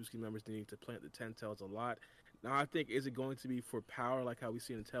Otsutsuki members needing to plant the ten tails a lot. Now, I think is it going to be for power like how we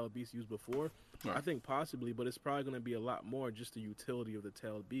seen the tail beast used before? Right. I think possibly, but it's probably going to be a lot more just the utility of the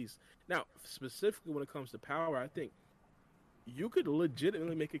tailed beast. Now, specifically when it comes to power, I think you could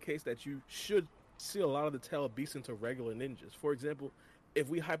legitimately make a case that you should seal a lot of the tail beasts into regular ninjas. For example, if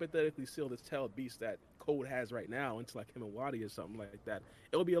we hypothetically seal this tail beast that Code has right now into like him and Wadi or something like that,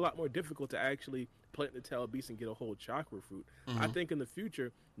 it will be a lot more difficult to actually plant the tail beast and get a whole chakra fruit. I Mm-hmm. think in the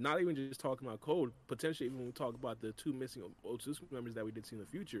future, not even just talking about Code, potentially even when we talk about the two missing Otsutsuki members that we did see in the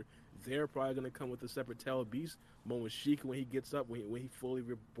future, they're probably going to come with a separate tail beast. Momoshiki, when he gets up, when he fully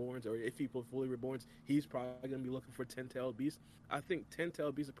reborns, or if he fully reborns, he's probably going to be looking for 10 tail beasts. I think 10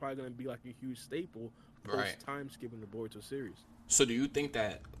 tail beasts are probably going to be like a huge staple Right. post time skipping the Boruto series. So do you think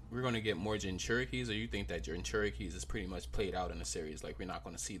that we're going to get more Jinchurikis, or you think that Jinchurikis is pretty much played out in the series? Like, we're not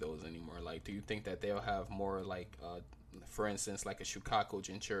going to see those anymore. Like, do you think that they'll have more, like, for instance, like a Shukaku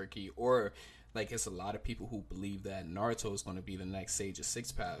Jinchuriki, or like it's a lot of people who believe that Naruto is going to be the next Sage of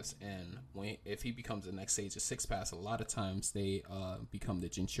Six Paths, and if he becomes the next Sage of Six Paths, a lot of times they become the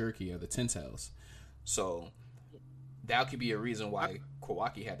Jinchuriki or the Ten Tails. So that could be a reason I, why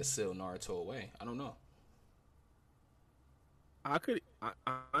Kawaki had to seal Naruto away. I don't know.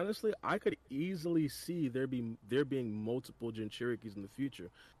 honestly, I could easily see there being multiple Jinchurikis in the future.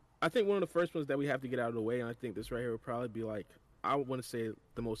 I think one of the first ones that we have to get out of the way, and I think this right here would probably be like, I want to say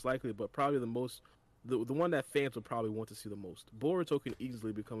the most likely, but probably the one that fans would probably want to see the most. Boruto can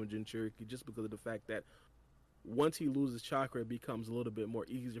easily become a Jinchuriki just because of the fact that once he loses chakra, it becomes a little bit more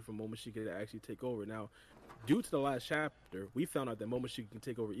easier for Momoshiki to actually take over. Now, due to the last chapter, we found out that Momoshiki can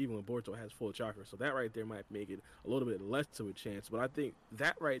take over even when Boruto has full chakra. So that right there might make it a little bit less of a chance. But I think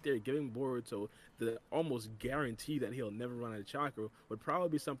that right there, giving Boruto the almost guarantee that he'll never run out of chakra, would probably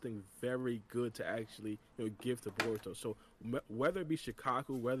be something very good to actually give to Boruto. So whether it be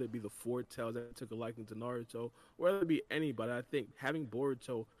Shikaku, whether it be the Four Tails that took a liking to Naruto, whether it be anybody, I think having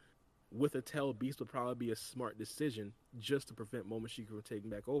Boruto with a tail beast would probably be a smart decision just to prevent Momoshiki from taking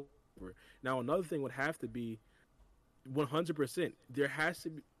back over. Now, another thing would have to be 100%. There has to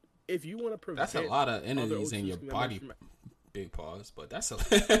be, if you want to That's a prevent lot of other entities in your Otsutsuki members body. from. Big pause, but that's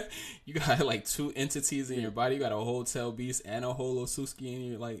a you got like two entities in Yeah, your body. You got a whole tail beast and a whole Osuski in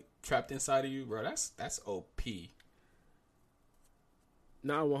you, like trapped inside of you, bro. That's OP.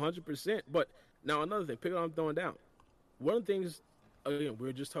 now 100%. But now another thing, pick it up, I'm throwing down. One of the things, again, we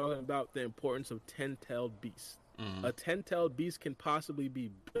were just talking about the importance of 10-tailed beasts. Mm-hmm. A 10-tailed beast can possibly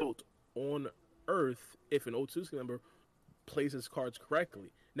be built on Earth if an Otsutsuki member plays his cards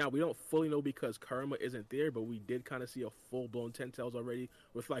correctly. Now we don't fully know because Karma isn't there, but we did kind of see a full blown ten tails already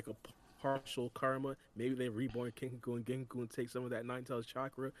with like a partial Karma. Maybe they reborn Kenku and Genku and take some of that nine tails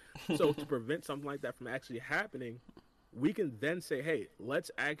chakra. So to prevent something like that from actually happening, we can then say, hey,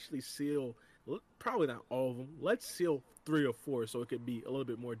 let's actually seal. Probably not all of them. Let's seal 3 or 4, so it could be a little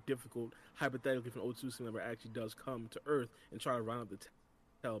bit more difficult, hypothetically, if an Otsutsuki member actually does come to Earth and try to round up the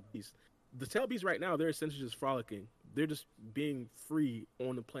tail beast. The tail beasts right now, they're essentially just frolicking. They're just being free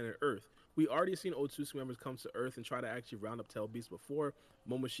on the planet Earth. We already seen Otsutsuki members come to Earth and try to actually round up tail beasts before.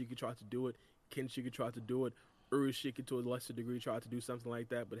 Momoshiki tried to do it. Kenshiki tried to do it. Urushiki, to a lesser degree, tried to do something like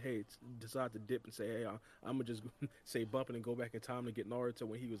that. But hey, decided to dip and say, hey, I'm going to just say bumping and go back in time to get Naruto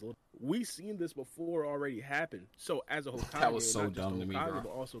when he was little. We seen this before already happen. So as a That was Hokage, so not just the dumb to me, Hokage, bro. but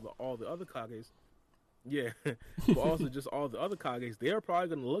also all the other Kages, yeah, but also just all the other Kages, they're probably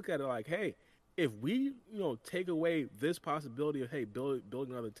going to look at it like, hey, if we, take away this possibility of, hey, building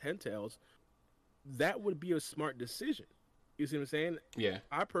another Ten Tails, that would be a smart decision. You see what I'm saying? Yeah,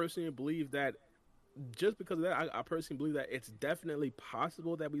 I personally believe that just because of that, I personally believe that it's definitely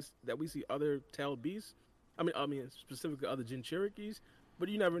possible that we see other tailed beasts. I mean specifically other Jinchurikis, but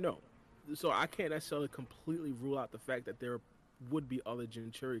you never know. So I can't necessarily completely rule out the fact that there would be other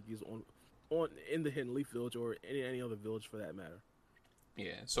Jinchurikis on in the Hidden Leaf Village or any other village for that matter.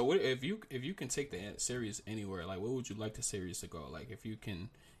 yeah. So what if you can take the series anywhere? Like, where would you like the series to go? Like, if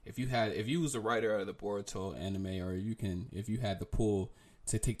you was a writer of the Boruto anime, or if you had the pull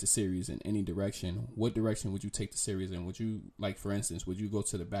to take the series in any direction, what direction would you take the series in? Would you, like, for instance, would you go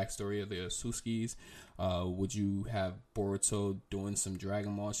to the backstory of the Suskis? Would you have Boruto doing some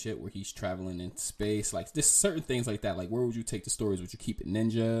Dragon Ball shit where he's traveling in space? Like, just certain things like that. Like, where would you take the stories? Would you keep it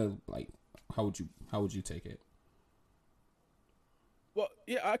ninja? Like, how would you take it? Well,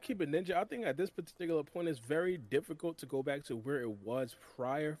 Yeah, I keep it ninja. I think at this particular point, it's very difficult to go back to where it was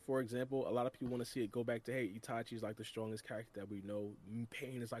prior. For example, a lot of people want to see it go back to, hey, Itachi is like the strongest character that we know.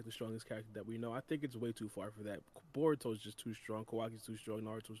 Pain is like the strongest character that we know. I think it's way too far for that. Boruto is just too strong. Kawaki's too strong.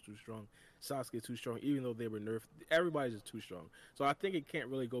 Naruto's too strong. Sasuke's too strong. Even though they were nerfed, everybody's just too strong. So I think it can't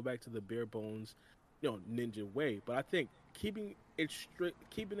really go back to the bare bones, ninja way. But I think keeping it strict,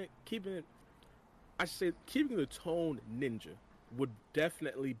 keeping it. I should say keeping the tone ninja would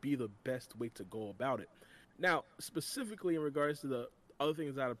definitely be the best way to go about it. Now, specifically in regards to the other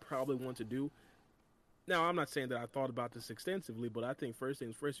things that I probably want to do. Now, I'm not saying that I thought about this extensively, but I think first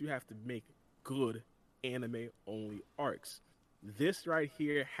things first, you have to make good anime only arcs. This right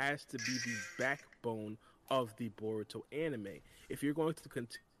here has to be the backbone of the Boruto anime. If you're going to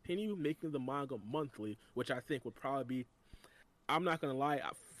continue making the manga monthly, which I think would probably be, I'm not gonna lie,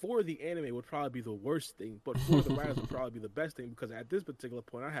 for the anime would probably be the worst thing, but for the writers would probably be the best thing, because at this particular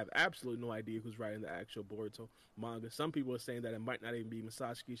point, I have absolutely no idea who's writing the actual Boruto manga. Some people are saying that it might not even be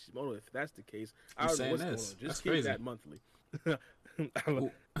Masashi Kishimoto. If that's the case, I don't know what's going on. Just keep that monthly.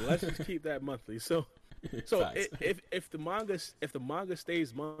 Let's just keep that monthly. So if the manga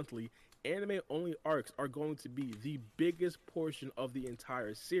stays monthly, anime only arcs are going to be the biggest portion of the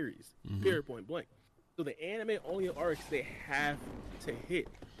entire series. Period, point blank. So the anime only arcs, they have to hit.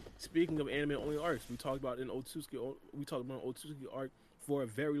 Speaking of anime only arcs, we talked about Otsutsuki arc for a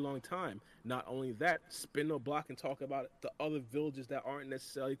very long time. Not only that, spin the block and talk about the other villages that aren't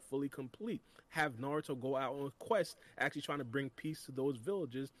necessarily fully complete. Have Naruto go out on a quest, actually trying to bring peace to those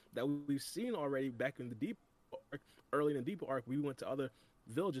villages that we've seen already back in the deep arc. Early in the deep arc, we went to other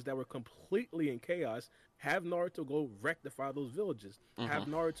villages that were completely in chaos. Have Naruto go rectify those villages. Have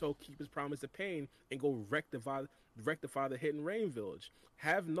Naruto keep his promise to Pain and go rectify the Hidden Rain village.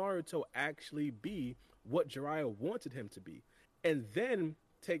 Have Naruto actually be what Jiraiya wanted him to be, and then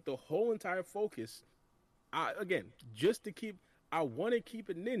take the whole entire focus. I want to keep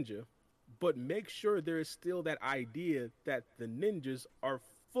it ninja, but make sure there is still that idea that the ninjas are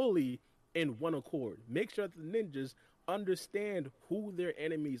fully in one accord. Make sure that the ninjas understand who their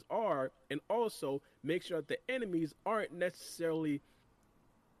enemies are, and also make sure that the enemies aren't necessarily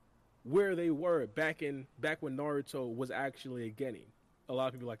where they were back when Naruto was actually a genin. A lot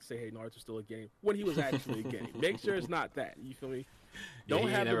of people like to say, "Hey, Naruto's still a genin," when he was actually a genin. Make sure it's not that. You feel me? Don't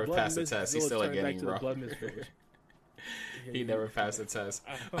have the Blood Mist test. He's still a genin, bro. He never passed the test.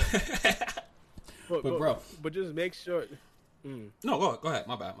 But just make sure. No, go ahead.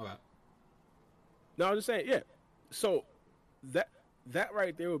 My bad. No, I'm just saying, yeah. So that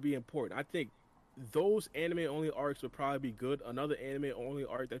right there would be important. I think those anime only arcs would probably be good. Another anime only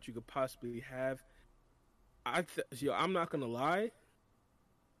arc that you could possibly have. I'm not gonna lie.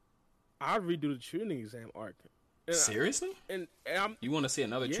 I'd redo the tuning exam arc. Seriously? You want to see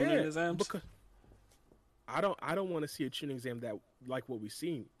another tuning exam? Because I don't want to see a tuning exam that like what we've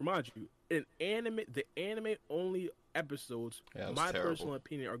seen. Remind you, the anime only episodes, my personal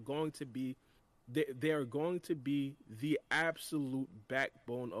opinion, are going to be. They are going to be the absolute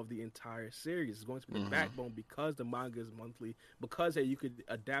backbone of the entire series. It's going to be the backbone because the manga is monthly, because you could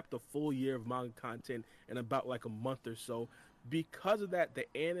adapt a full year of manga content in about like a month or so. Because of that, the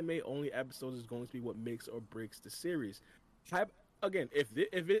anime only episodes is going to be what makes or breaks the series. Again, if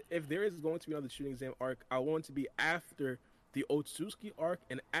there is going to be another shooting exam arc, I want it to be after the Otsutsuki arc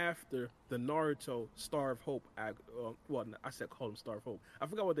and after the Naruto Star of Hope. Call him Star of Hope. I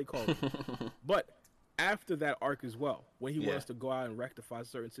forgot what they called him. But after that arc as well, when he wants to go out and rectify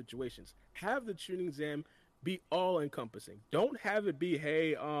certain situations, have the tuning exam be all encompassing. Don't have it be,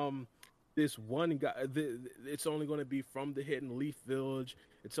 hey, this one guy, it's only going to be from the Hidden Leaf Village.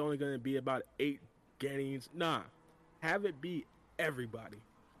 It's only going to be about 8 Genins. Nah, have it be everybody.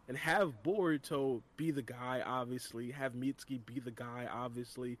 And have Boruto be the guy, obviously. Have Mitsuki be the guy,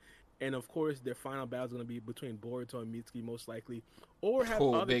 obviously. And, of course, their final battle is going to be between Boruto and Mitsuki, most likely. Or have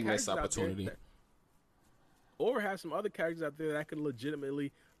other big missed opportunity. Or have some other characters out there that could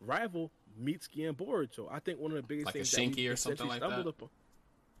legitimately rival Mitsuki and Boruto. I think one of the biggest like things a Shinki or something like that.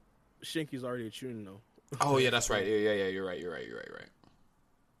 Shinki's already a tuning, though. Oh, yeah, that's right. Yeah, you're right.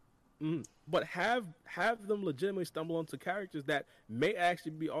 But have them legitimately stumble onto characters that may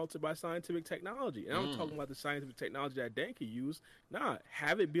actually be altered by scientific technology. And I'm talking about the scientific technology that Denki used. Nah,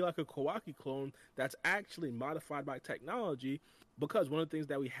 have it be like a Kawaki clone that's actually modified by technology, because one of the things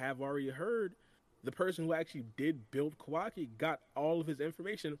that we have already heard, the person who actually did build Kawaki got all of his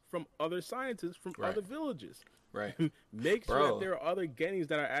information from other scientists from other villages. Right. Make sure that there are other Genins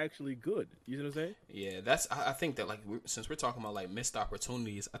that are actually good. You know what I'm saying? Yeah, I think that, like, since we're talking about like missed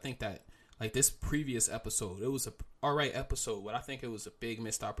opportunities, I think that like this previous episode, it was a alright episode, but I think it was a big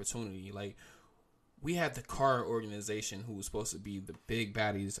missed opportunity. Like, we had the Kara organization who was supposed to be the big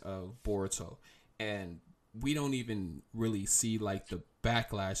baddies of Boruto, and we don't even really see like the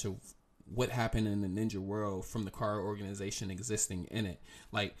backlash of what happened in the ninja world from the Kara organization existing in it.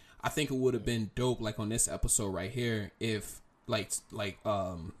 Like, I think it would have been dope, like on this episode right here, if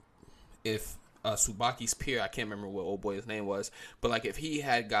if Tsubaki's peer, I can't remember what old boy's name was, but like if he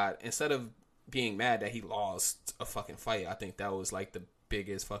had got, instead of being mad that he lost a fucking fight, I think that was like the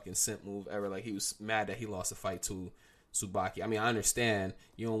biggest fucking simp move ever. Like, he was mad that he lost a fight to Tsubaki. I mean, I understand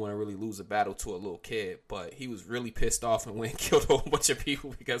you don't want to really lose a battle to a little kid, but he was really pissed off and went and killed a whole bunch of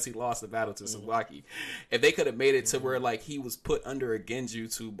people because he lost the battle to Tsubaki. If they could have made it to where like he was put under a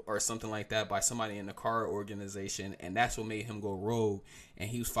genjutsu or something like that by somebody in the Kara organization, and that's what made him go rogue, and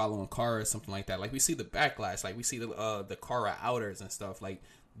he was following Kara or something like that. Like, we see the backlash, like we see the Kara outers and stuff, like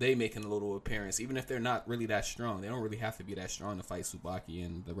they making a little appearance, even if they're not really that strong. They don't really have to be that strong to fight Tsubaki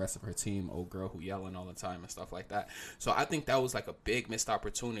and the rest of her team, old girl who yelling all the time and stuff like that. So I think that was like a big missed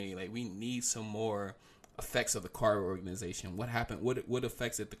opportunity. Like, we need some more effects of the Kara organization. What happened? What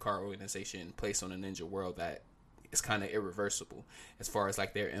effects did the Kara organization place on the ninja world that is kind of irreversible as far as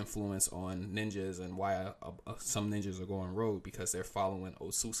like their influence on ninjas, and why some ninjas are going rogue because they're following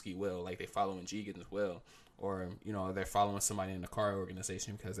Otsutsuki will, like they following Jigen's will. Or, you know, they're following somebody in the Kara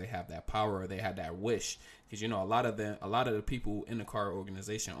organization because they have that power or they have that wish. Because, you know, a lot of the people in the Kara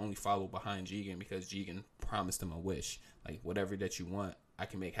organization only follow behind Jigen because Jigen promised them a wish. Like, whatever that you want, I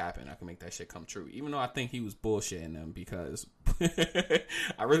can make happen. I can make that shit come true. Even though I think he was bullshitting them, because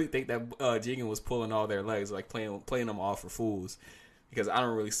I really think that Jigen was pulling all their legs, like playing them off for fools. Because I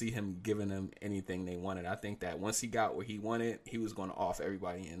don't really see him giving them anything they wanted. I think that once he got what he wanted, he was going to off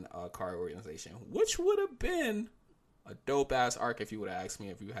everybody in Kara organization, which would have been a dope ass arc if you would have asked me,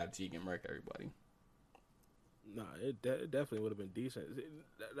 if you had Jigen murk everybody. Nah, it definitely would have been decent.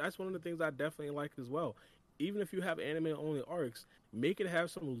 That's one of the things I definitely like as well. Even if you have anime only arcs, make it have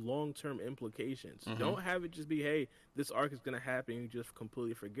some long term implications. Don't have it just be, hey, this arc is going to happen and you just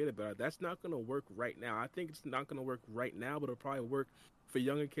completely forget about it. That's not going to work right now. I think it's not going to work right now, but it'll probably work for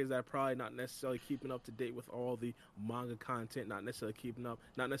younger kids that are probably not necessarily keeping up to date with all the manga content, not necessarily keeping up,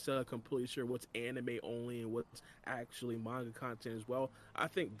 not necessarily completely sure what's anime only and what's actually manga content as well. I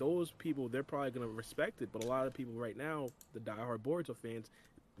think those people, they're probably going to respect it, but a lot of people right now, the diehard Boruto fans,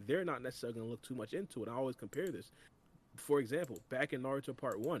 they're not necessarily going to look too much into it. I always compare this. For example, back in Naruto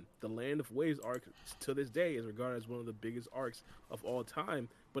Part 1, the Land of Waves arc to this day is regarded as one of the biggest arcs of all time,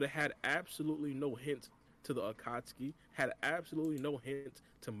 but it had absolutely no hint to the Akatsuki, had absolutely no hint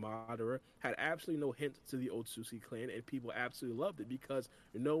to Madara, had absolutely no hint to the Otsutsuki clan, and people absolutely loved it because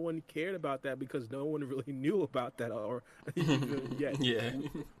no one cared about that, because no one really knew about that or even yet. Yeah.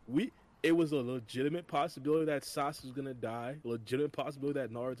 It was a legitimate possibility that Sasuke was going to die, legitimate possibility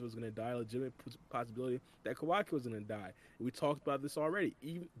that Naruto was going to die, legitimate possibility that Kawaki was going to die. We talked about this already.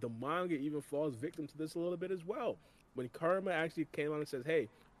 Even the manga even falls victim to this a little bit as well. When Karma actually came out and says, hey,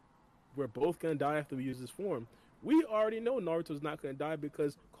 we're both going to die after we use this form, we already know Naruto's not going to die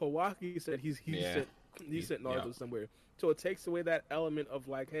because Kawaki said he sent Naruto somewhere. So it takes away that element of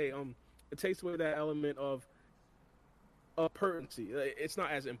like, hey, it takes away that element of pertinency. It's not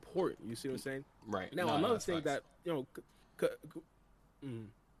as important. You see what I'm saying? Right. Now, another thing that, you know...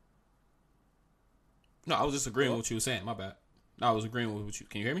 No, I was just agreeing with what you were saying. My bad. No, I was agreeing with what you...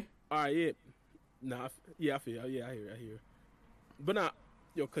 Can you hear me? All right, yeah. Nah, I feel. Yeah, I hear. But now,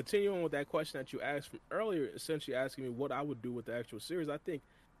 continuing with that question that you asked from earlier, essentially asking me what I would do with the actual series, I think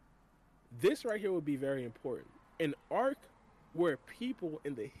this right here would be very important. An arc where people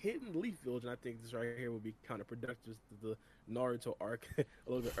in the Hidden Leaf Village, and I think this right here would be counterproductive to the Naruto arc a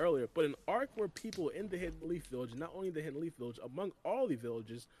little bit earlier, but an arc where people in the Hidden Leaf Village, not only the Hidden Leaf Village, among all the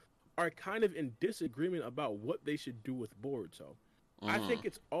villages, are kind of in disagreement about what they should do with Boruto. I think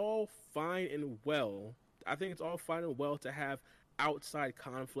it's all fine and well. I think it's all fine and well to have outside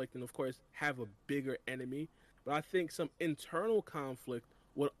conflict and, of course, have a bigger enemy. But I think some internal conflict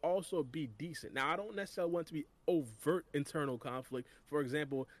would also be decent. Now, I don't necessarily want it to be overt internal conflict. For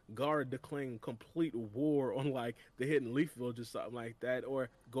example, Gaara declaring complete war on like the Hidden Leaf Village or something like that, or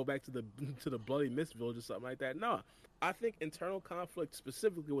go back to the Bloody Mist Village or something like that. No, I think internal conflict,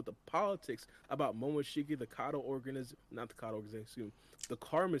 specifically with the politics about Momoshiki, the the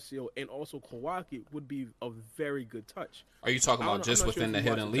Karma Seal, and also Kawaki would be a very good touch. Are you talking about just within the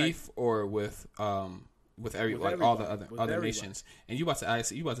Hidden Leaf, or with all the other nations? And you about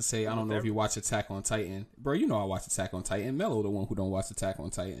to say, I don't know if you watch Attack on Titan, bro. You know I watch Attack on Titan. Mello, the one who don't watch Attack on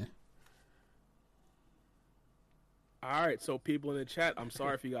Titan. All right, so people in the chat, I'm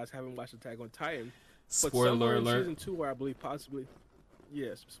sorry if you guys haven't watched Attack on Titan, but Spoiler somewhere in alert. season 2, where I believe possibly,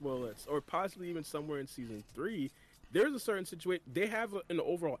 yes, spoilers, or possibly even somewhere in season 3, there's a certain situation. They have an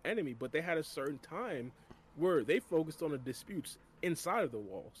overall enemy, but they had a certain time where they focused on the disputes inside of the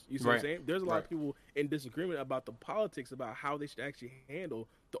walls. You see what I'm Right. saying? There's a lot Right. of people in disagreement about the politics, about how they should actually handle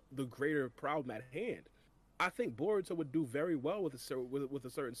the greater problem at hand. I think Boruto would do very well with with a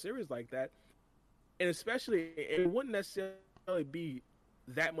certain series like that, and especially it wouldn't necessarily be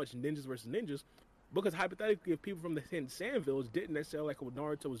that much ninjas versus ninjas, because hypothetically, if people from the Hidden Sand Village didn't necessarily like what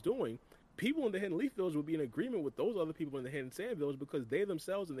Naruto was doing, people in the Hidden Leaf Village would be in agreement with those other people in the Hidden Sand Village, because they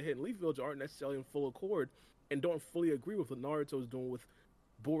themselves in the Hidden Leaf Village aren't necessarily in full accord and don't fully agree with what Naruto is doing with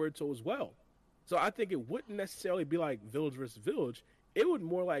Boruto as well. So I think it wouldn't necessarily be like village versus village. It would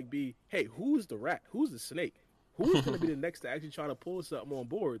more like be, hey, who's the rat? Who's the snake? Who's going to be the next to actually try to pull something on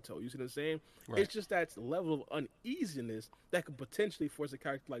Boruto? You see what I'm saying? Right. It's just that level of uneasiness that could potentially force a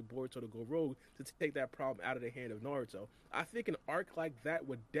character like Boruto to go rogue to take that problem out of the hand of Naruto. I think an arc like that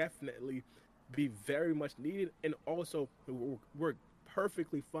would definitely be very much needed, and also work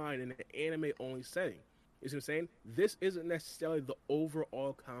perfectly fine in an anime only setting. You see what I'm saying? This isn't necessarily the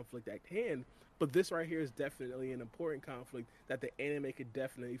overall conflict at hand, but this right here is definitely an important conflict that the anime could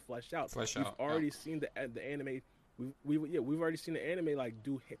definitely flesh out. We've already seen the anime. We've already seen the anime like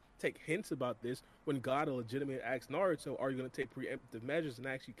take hints about this when God legitimately asks Naruto, "Are you going to take preemptive measures and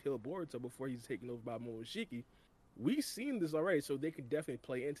actually kill Boruto before he's taken over by Momoshiki?" We've seen this already, so they could definitely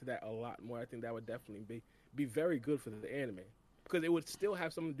play into that a lot more. I think that would definitely be very good for the anime, because it would still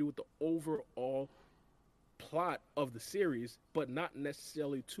have something to do with the overall plot of the series, but not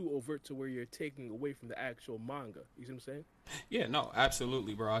necessarily too overt to where you're taking away from the actual manga. You see what I'm saying? Yeah, no,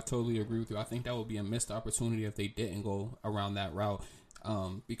 absolutely, bro. I totally agree with you. I think that would be a missed opportunity if they didn't go around that route,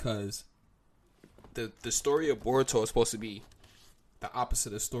 because the story of Boruto is supposed to be the opposite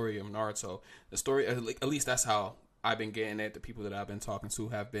of the story of Naruto. The story, at least that's how I've been getting it. The people that I've been talking to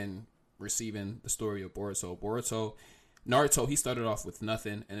have been receiving the story of Boruto. Naruto, he started off with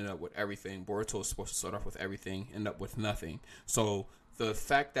nothing, ended up with everything. Boruto was supposed to start off with everything, end up with nothing. So the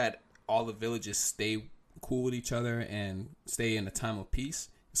fact that all the villages stay cool with each other and stay in a time of peace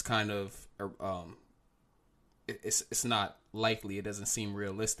is kind of it's not likely. It doesn't seem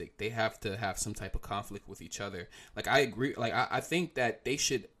realistic. They have to have some type of conflict with each other. Like, I agree. Like, I think that they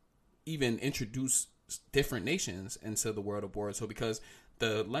should even introduce different nations into the world of Boruto, because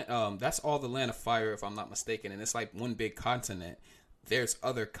that's all the land of fire, if I'm not mistaken, and it's like one big continent. There's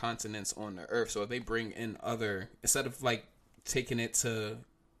other continents on the earth, so if they bring in other, instead of like taking it to,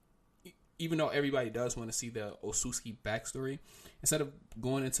 even though everybody does want to see the Osusuki backstory, instead of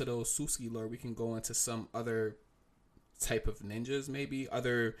going into the Osusuki lore, we can go into some other type of ninjas. Maybe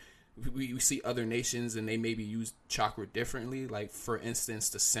we see other nations and they maybe use chakra differently. Like, for instance,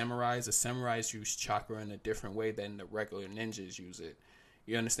 the samurais use chakra in a different way than the regular ninjas use it.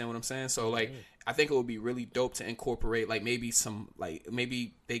 You understand what I'm saying? So, like, I think it would be really dope to incorporate, like, maybe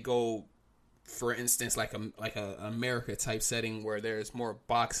maybe they go, for instance, like a America type setting where there's more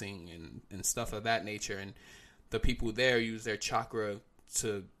boxing and stuff of that nature, and the people there use their chakra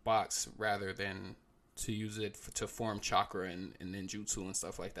to box rather than to use it to form chakra and ninjutsu and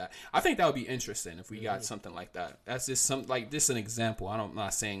stuff like that. I think that would be interesting if we got something like that. That's just an example. I'm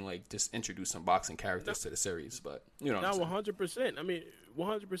not saying like just introduce some boxing characters to the series, but you know. Now, 100%. I mean,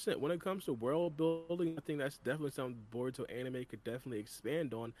 100%. When it comes to world building, I think that's definitely something Boruto anime could definitely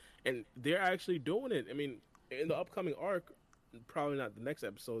expand on, and they're actually doing it. I mean, in the upcoming arc, probably not the next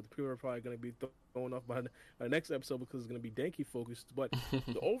episode. People are probably going to be thrown off by the next episode because it's going to be Denki focused. But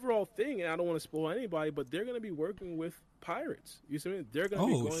the overall thing, and I don't want to spoil anybody, but they're going to be working with pirates. You see what I mean? They're going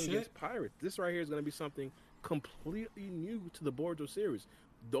to be going against pirates. This right here is going to be something completely new to the Boruto series.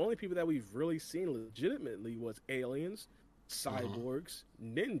 The only people that we've really seen legitimately was aliens, cyborgs,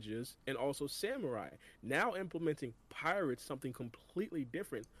 ninjas, and also samurai. Now implementing pirates, something completely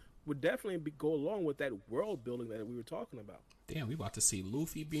different, would definitely go along with that world building that we were talking about. Damn, we about to see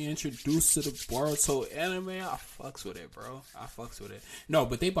Luffy being introduced to the Boruto anime. I fucks with it, bro. I fucks with it. No,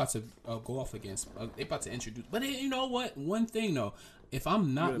 but they about to go off against. They about to introduce. But you know what? One thing though, if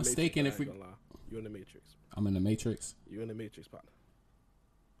I'm not mistaken, you're in the Matrix. I'm in the Matrix. You're in the Matrix, partner.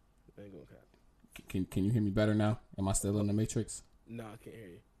 I ain't gonna cap. Can you hear me better now? Am I still in the Matrix? No, I can't hear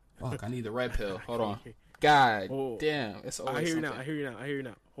you. Fuck, I need the red pill. Hold on. God damn, it's always I hear you something. now. I hear you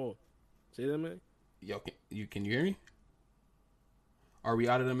now. Hold. Say that, man. Yo, can you hear me? Are we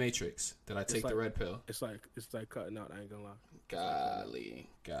out of the Matrix? Did I take the red pill? It's like cutting out. I ain't gonna lie.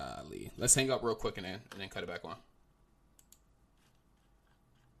 Golly. Let's hang up real quick and then cut it back on.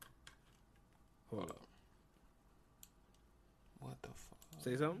 Hold up. What the fuck?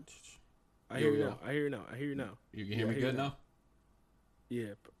 Say something. I hear you now. I hear you now. You can hear me good now?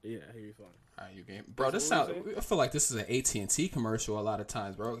 Yeah, I hear you fine. All right, you can. Bro, this sound. I feel like this is an AT&T commercial a lot of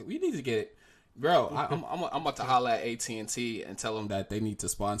times, bro. We need to get, bro. I'm about to holler at AT&T and tell them that they need to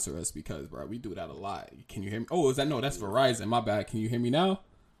sponsor us because, bro, we do that a lot. Can you hear me? Oh, is that no? That's Verizon. My bad. Can you hear me now?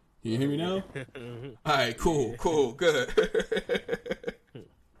 Can you hear me now? All right, cool, good.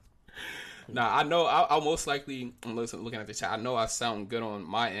 Nah, I know. I'll most likely. I'm looking at the chat. I know I sound good on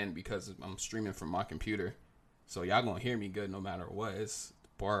my end because I'm streaming from my computer. So y'all gonna hear me good no matter what. It's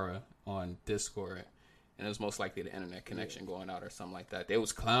Bara on Discord, and it was most likely the internet connection going out or something like that. They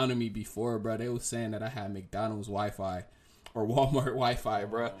was clowning me before, bro. They was saying that I had McDonald's Wi-Fi or Walmart Wi-Fi,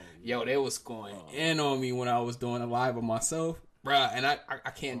 bro. Yo, they was going in on me when I was doing a live of myself, bro. And I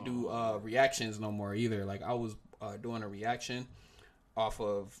can't do reactions no more either. Like I was doing a reaction off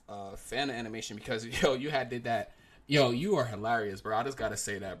of fan animation because yo, you did that. Yo, you are hilarious, bro. I just gotta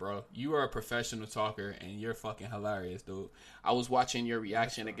say that, bro. You are a professional talker, and you're fucking hilarious, dude. I was watching your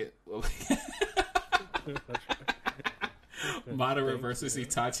reaction to get Madara versus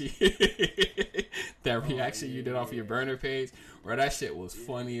Itachi. That reaction you did off your burner page, bro. That shit was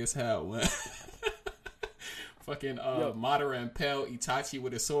funny as hell, man. Fucking Madara impaled Itachi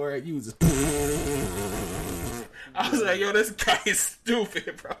with a sword. You was just. I was like, yo, this guy is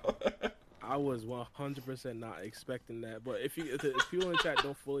stupid, bro. I was 100% not expecting that, but if people in the chat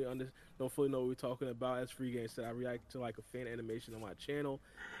don't fully know what we're talking about, as Free Game said, I react to like a fan animation on my channel.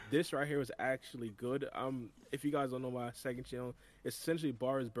 This right here was actually good. If you guys don't know my second channel, it's essentially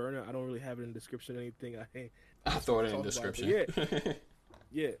Bars Burner. I don't really have it in the description or anything. I'll throw it in the description.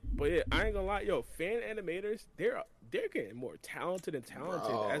 Yeah, I ain't gonna lie, yo, fan animators, they're getting more talented and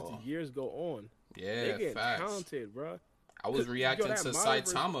talented as the years go on. Yeah, they're getting facts. talented, bro. I was reacting to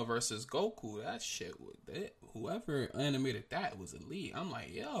Saitama versus Goku. That shit, whoever animated that was elite. I'm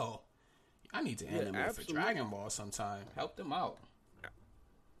like, yo, I need to animate for Dragon Ball sometime. Help them out.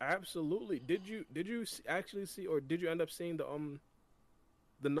 Absolutely. Did you actually see, or did you end up seeing the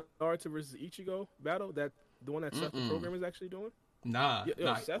Naruto versus Ichigo battle? That the one that Seth the program is actually doing? Nah.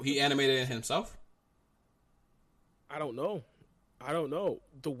 He animated it himself. I don't know.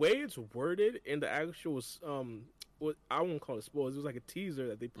 The way it's worded in the actual I won't call it spoilers. It was like a teaser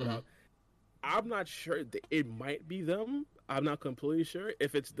that they put out. I'm not sure. It might be them. I'm not completely sure.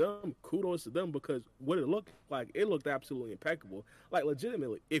 If it's them, kudos to them because what it looked like, it looked absolutely impeccable. Like,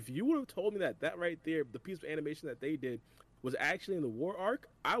 legitimately, if you would have told me that right there, the piece of animation that they did was actually in the war arc,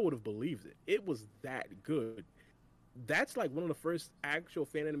 I would have believed it. It was that good. That's like one of the first actual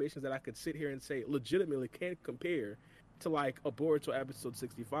fan animations that I could sit here and say legitimately can't compare to like a Boruto episode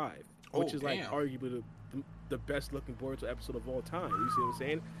 65, which is like arguably the best looking Boruto episode of all time. You see what I'm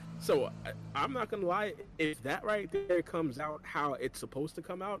saying? So I'm not gonna lie, if that right there comes out how it's supposed to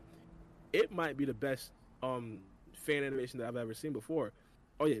come out, it might be the best fan animation that I've ever seen before.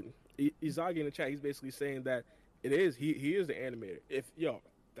 Oh yeah, Izagi in the chat, he's basically saying that it is he is the animator.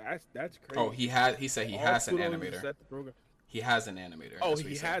 That's crazy. Oh, he said he has an animator. He has an animator. Oh,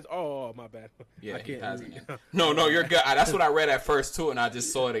 he has. Oh, my bad. Yeah, he has an animator. No, you're good. That's what I read at first too, and I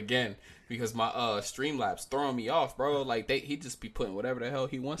just saw it again because my Streamlabs throwing me off, bro. Like he just be putting whatever the hell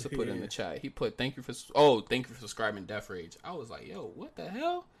he wants to put in the chat. He put thank you for subscribing, Death Rage. I was like, yo, what the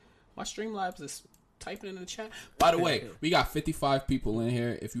hell? My Streamlabs is typing in the chat. By the way, we got 55 people in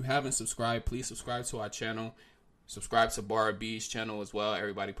here. If you haven't subscribed, please subscribe to our channel. Subscribe to Bara B's channel as well.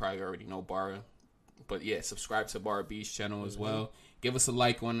 Everybody probably already know Bara. But yeah, subscribe to Bara B's channel as well. Give us a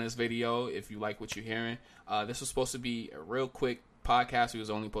like on this video if you like what you're hearing. This was supposed to be a real quick podcast. We was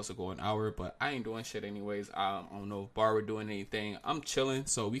only supposed to go an hour, but I ain't doing shit anyways. I don't know if Bara doing anything. I'm chilling,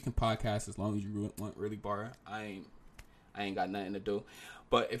 so we can podcast as long as you want, really, Bara. I ain't got nothing to do.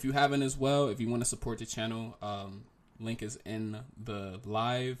 But if you haven't as well, if you want to support the channel, link is in the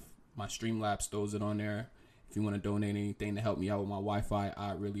live. My Streamlabs throws it on there. If you want to donate anything to help me out with my Wi-Fi,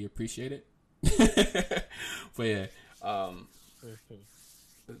 I really appreciate it. But yeah,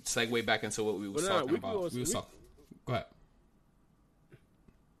 segue back into what we was talking about. Go ahead.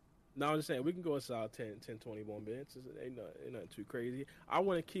 No, I'm just saying we can go inside 10, 21 minutes. It ain't nothing too crazy. I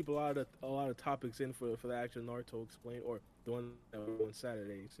want to keep a lot of topics in for the actual Naruto explain or the one that on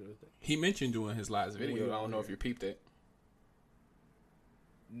Saturday. He mentioned doing his last video. I don't know if you peeped it.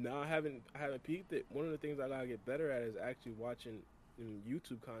 No, I haven't peeped it. One of the things I gotta get better at is actually watching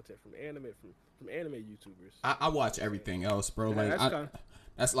YouTube content from anime YouTubers. I watch everything else, bro. Like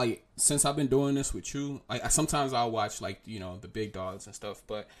that's like since I've been doing this with you, like sometimes I'll watch like the big dogs and stuff,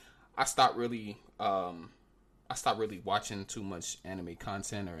 but I stopped really watching too much anime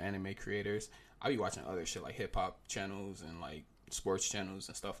content or anime creators. I be watching other shit like hip hop channels and like sports channels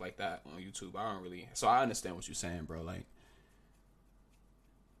and stuff like that on YouTube. I don't really, so I understand what you're saying, bro. Like,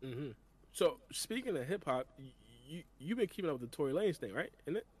 So speaking of hip hop, you've been keeping up with the Tory Lanez thing, right?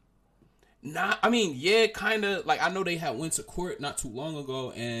 Isn't it? nah, I mean, yeah, kind of. Like, I know they had went to court not too long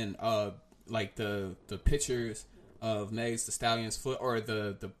ago, and like the pictures of Megs Thee Stallion's foot, or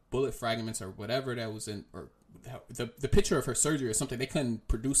the bullet fragments or whatever that was in, or the picture of her surgery or something, they couldn't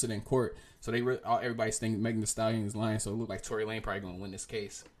produce it in court, so everybody's thinking Megan Thee Stallion is lying. So it looked like Tory Lane probably gonna win this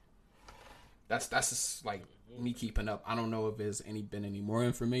case. That's just like me keeping up. I don't know if there's been any more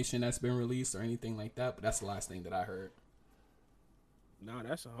information that's been released or anything like that, but that's the last thing that I heard. Nah,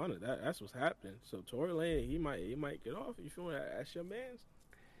 that's 100. That's what's happening. So Tory Lane, he might get off. You feel me? That's your man's.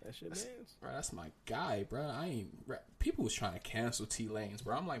 Bro, that's my guy, bro. People was trying to cancel T Lanes,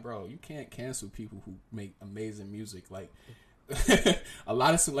 bro. I'm like, bro, you can't cancel people who make amazing music. Like, a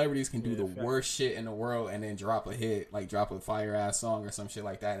lot of celebrities can do the worst shit in the world and then drop a hit, like drop a fire ass song or some shit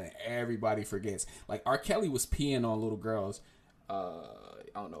like that, and everybody forgets. Like, R. Kelly was peeing on little girls.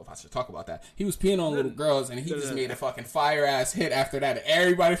 I don't know if I should talk about that. He was peeing on little girls, and he just made a fucking fire ass hit after that. And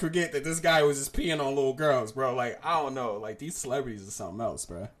everybody forget that this guy was just peeing on little girls, bro. Like, I don't know. Like, these celebrities are something else,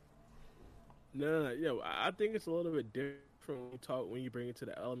 bro. No, yo, I think it's a little bit different when you bring it to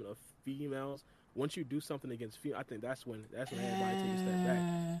the element of females. Once you do something against female, I think that's when everybody takes a step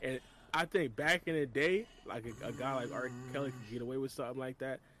back. And I think back in the day, like a guy like R. Kelly could get away with something like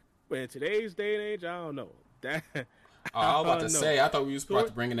that. But in today's day and age, I don't know. That I was about to say, I thought we was about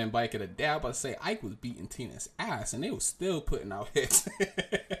to bring it in Bike of the Day. I was about to say, Ike was beating Tina's ass, and they was still putting out hits.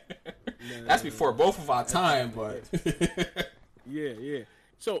 That's before both of our time, but... yeah.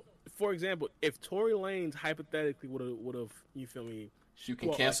 So, for example, if Tory Lanez hypothetically would have, you feel me? You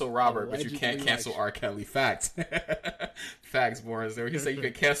can cancel Robert, but you can't cancel R. Kelly. Facts. Facts, Boris. He said you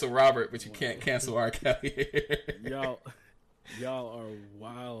can cancel Robert, but you can't cancel R. Kelly. Y'all are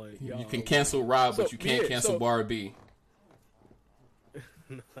wild. You can cancel Rob, but you can't cancel Bar B.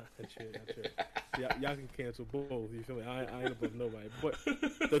 Not true. Y'all can cancel both. You feel me? I ain't above nobody. But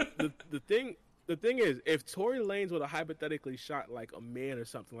the thing is, if Tory Lanez would have hypothetically shot like a man or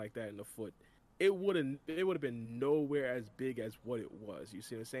something like that in the foot, it would have been nowhere as big as what it was. You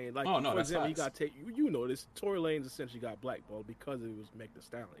see what I'm saying? Like, for example, he got you know this. Tory Lanez essentially got blackballed because it was Meg Thee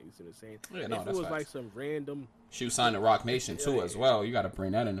Stallion. You see what I'm saying? Yeah, if it was like some random, she was signed to Rock Nation too, as well. You got to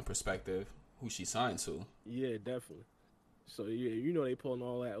bring that into perspective. Who she signed to? Yeah, definitely. So yeah, you know they pulling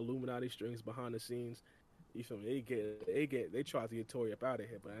all that Illuminati strings behind the scenes. You feel me? They tried to get Tory up out of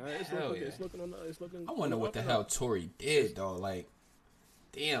here, but it's looking. I wonder what the hell Tory did though. Like,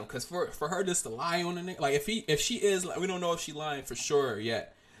 damn, because for her just to lie on the nigga, like if she is, we don't know if she lying for sure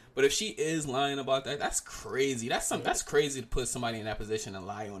yet, but if she is lying about that, that's crazy. That's crazy to put somebody in that position and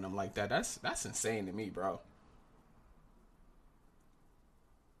lie on them like that. That's insane to me, bro.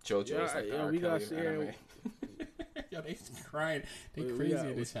 JoJo is like the R. Kelly of anime. Yo, they crying. They crazy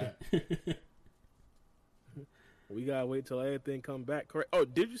in this chat. We gotta wait till everything come back. Correct. Oh,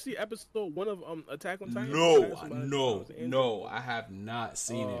 did you see episode 1 of Attack on Titan? No, I have not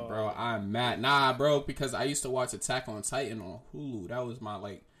seen it, bro. I'm mad. Nah, bro, because I used to watch Attack on Titan on Hulu. That was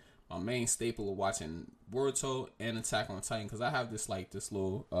my main staple of watching Boruto and Attack on Titan, because I have this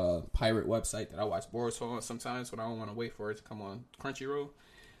little pirate website that I watch Boruto on sometimes when I don't want to wait for it to come on Crunchyroll.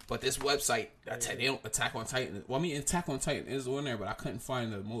 But this website, Attack on Titan. Well, I mean, Attack on Titan is on there, but I couldn't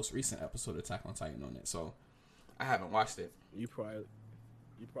find the most recent episode of Attack on Titan on it, so I haven't watched it. You probably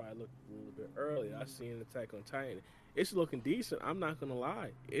looked a little bit early. I seen Attack on Titan. It's looking decent. I'm not gonna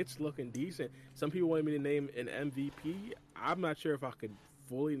lie. It's looking decent. Some people wanted me to name an MVP. I'm not sure if I could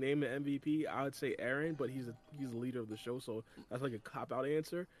fully name an MVP. I would say Aaron, but he's the leader of the show, so that's like a cop out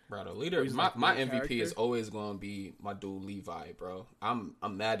answer. Bro, the leader, my MVP is always gonna be my dude Levi, bro. I'm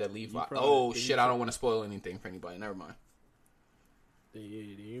mad at Levi. I don't want to spoil anything for anybody. Never mind.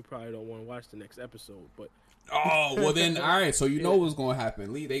 You probably don't want to watch the next episode, but. Oh, well then, all right. So you know what's gonna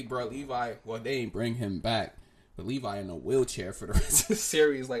happen. They brought Levi. Well, they ain't bring him back, but Levi in a wheelchair for the rest of the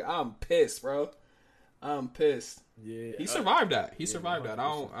series. Like, I'm pissed, bro. I'm pissed. Yeah, he survived that. He survived 100%.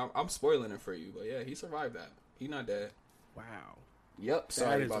 that. I'm spoiling it for you, but yeah, he survived that. He not dead. Wow. Yep.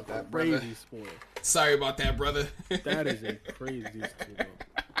 Sorry about that, brother. Crazy spoiler. Sorry about that, brother. That is a crazy spoiler.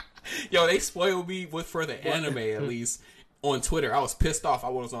 Yo, they spoiled me for the anime at least on Twitter. I was pissed off. I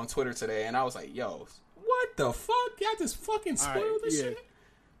was on Twitter today, and I was like, yo. What the fuck? Y'all just fucking spoiled this shit?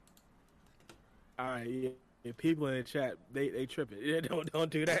 Alright, yeah. People in the chat, they tripping. Yeah, don't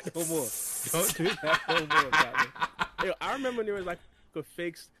do that no more. Don't do that no more. Yo, I remember when there was like a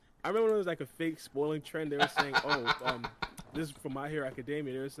fake spoiling trend. They were saying, this is from My Hero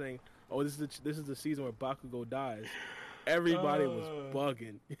Academia. They were saying, this is the season where Bakugo dies. Everybody was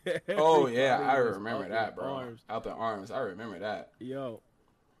bugging. Oh yeah, I remember that, bro. Up in arms, I remember that. Yo.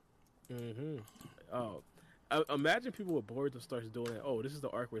 Oh, imagine people with Boruto starts doing it. Oh, this is the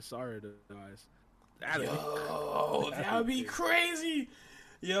arc where Sarah dies. That'd be crazy.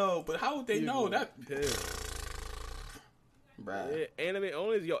 Yo, but how would they know that? Bruh. Yeah, anime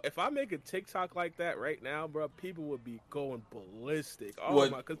only. Yo, if I make a TikTok like that right now, bro, people would be going ballistic. Oh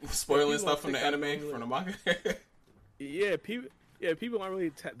what, my! Spoiling stuff from the anime, from the manga. People aren't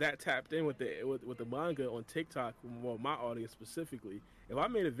really that tapped in with the manga on TikTok. Well, my audience specifically. If I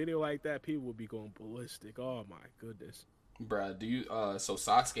made a video like that, people would be going ballistic. Oh my goodness. Bruh, do you? So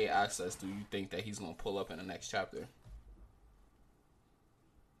Sasuke asked us, do you think that he's gonna pull up in the next chapter?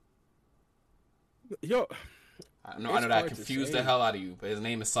 Yo. I know that confused the hell out of you, but his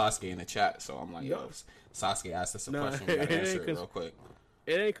name is Sasuke in the chat, so I'm like, yo, Sasuke asked us a question, we gotta answer it real quick.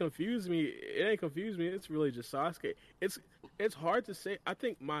 It ain't confused me. It's really just Sasuke. It's hard to say. I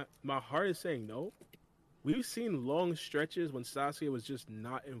think my heart is saying no. We've seen long stretches when Sasuke was just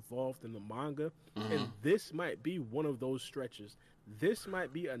not involved in the manga, and this might be one of those stretches. This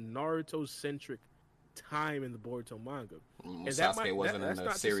might be a Naruto-centric time in the Boruto manga. And Sasuke wasn't in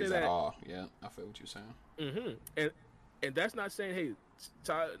the series at all. Yeah, I feel what you're saying. And that's not saying, hey,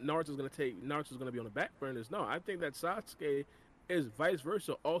 Naruto's gonna be on the back burners. No, I think that Sasuke is vice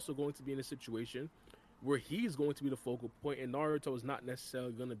versa also going to be in a situation where he's going to be the focal point, and Naruto is not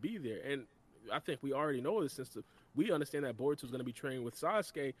necessarily going to be there. And I think we already know this since we understand that Boruto is going to be training with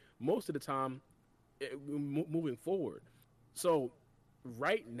Sasuke most of the time moving forward. So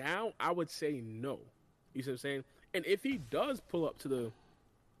right now, I would say no. You see what I'm saying? And if he does pull up to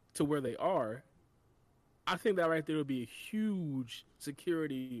where they are, I think that right there would be a huge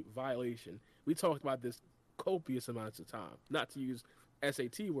security violation. We talked about this copious amounts of time, not to use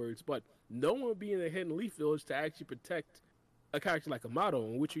SAT words, but no one would be in the Hidden Leaf Village to actually protect a character like Amato,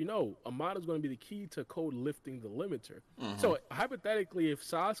 in which Amato is going to be the key to Code lifting the limiter. So hypothetically, if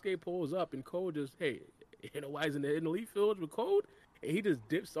Sasuke pulls up and Code just, hey, why he's in the Hidden Leaf Village with Code, and he just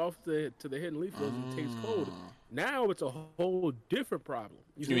dips off to the Hidden Leaf Village and takes Code, now it's a whole different problem.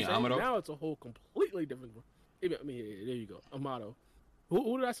 You mean Amato? Now it's a whole completely different. I mean, there you go, Amato.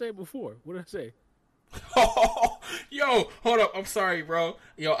 Who did I say before? What did I say? Yo, hold up. I'm sorry, bro.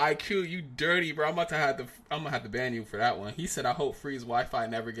 Yo, IQ, you dirty, bro. I'm gonna have to ban you for that one. He said, "I hope Free's Wi-Fi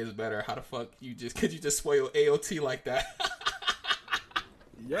never gets better." How the fuck could you just spoil AOT like that?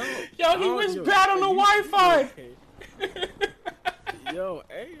 Yo, he was bad on the Wi-Fi. Yo,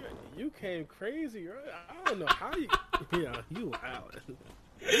 hey, you came crazy. I don't know how you. Yeah, you out.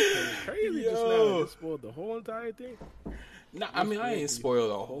 Crazy just now. You just spoiled the whole entire thing. No, I mean I ain't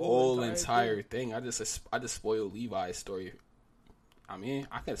spoiled the whole entire thing. I just spoiled Levi's story. I mean,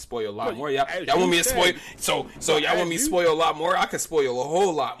 I could spoil a lot more. Y'all want me to spoil? So y'all want me to spoil a lot more? I could spoil a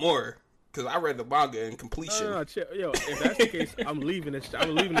whole lot more because I read the manga in completion. No, yo, if that's the case, I'm leaving this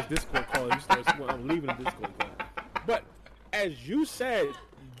Discord call. If you start spoiling, I'm leaving the Discord call. But as you said,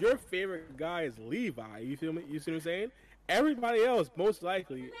 your favorite guy is Levi. You feel me? You see what I'm saying? Everybody else, most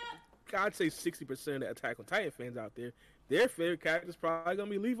likely, I'd say 60% of the Attack on Titan fans out there, their favorite character is probably gonna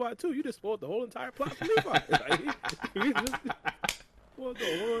be Levi too. You just spoiled the whole entire plot for Levi. You just spoiled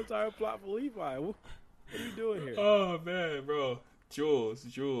the whole entire plot for Levi. What are you doing here? Oh man, bro, Jules,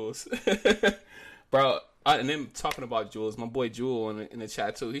 bro. And then talking about Jules, my boy Jewel in the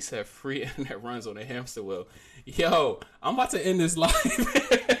chat too. He said free internet runs on a hamster wheel. Yo, I'm about to end this live.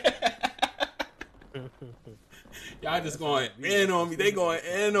 Y'all just going in on me. They going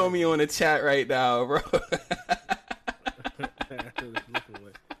in on me on the chat right now, bro.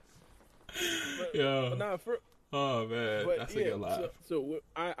 Oh man, that's a good laugh. So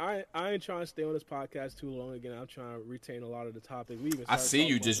I ain't trying to stay on this podcast too long again. I'm trying to retain a lot of the topic. I see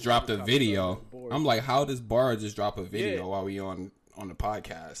you just dropped a video. I'm like, how does Barra just drop a video while we on the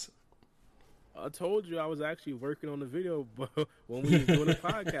podcast? I told you I was actually working on the video when we was doing the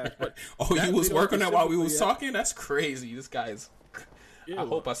podcast. But you was working on that while we was talking? That's crazy. This guy's. I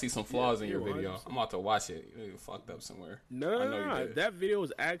hope I see some flaws in your video. 100%. I'm about to watch it. You fucked up somewhere. No. That video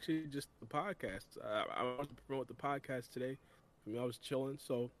was actually just the podcast. I wanted to promote the podcast today. I was chilling,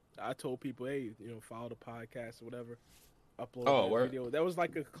 so I told people, hey, follow the podcast or whatever. Upload that video. That was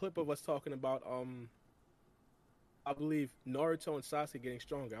like a clip of us talking about, I believe, Naruto and Sasuke getting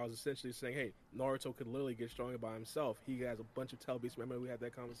stronger. I was essentially saying, hey, Naruto could literally get stronger by himself. He has a bunch of tail beasts. Remember we had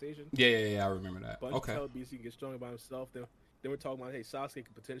that conversation? Yeah, I remember that. Bunch of tail beasts. He can get stronger by himself. Then we're talking about, hey, Sasuke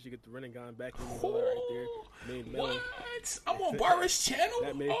could potentially get the Rinnegan back in the right there. What? I'm on Barra's channel?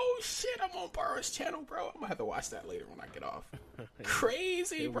 Oh, shit, I'm on Barra's channel, bro. I'm going to have to watch that later when I get off.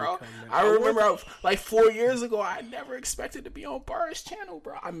 crazy, bro. I remember like 4 years ago, I never expected to be on Bar's channel,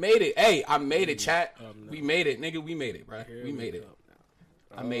 bro. I made it. Hey, I made it, chat. We made it, nigga. We made it, bro. We made it.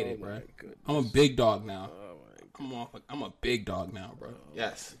 I made it, bro. I'm a big dog now. I'm a big dog now, bro.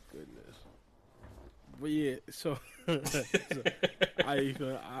 Yes. Goodness. But yeah, so,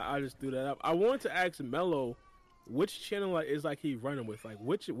 I just threw that up. I wanted to ask Mello, which channel is like he running with? Like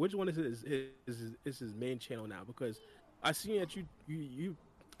which one is his main channel now? Because I seen that you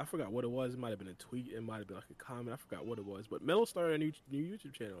I forgot what it was. It might have been a tweet. It might have been like a comment. I forgot what it was. But Mello started a new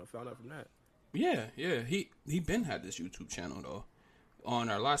YouTube channel. I found out from that. Yeah. He been had this YouTube channel though. On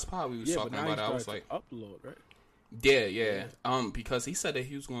our last pod, we was talking about it. I was like, upload, right? Yeah. Because he said that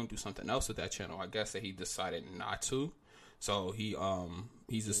he was going to do something else with that channel. I guess that he decided not to. So he's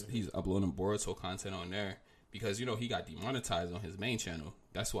uploading Boruto content on there because he got demonetized on his main channel.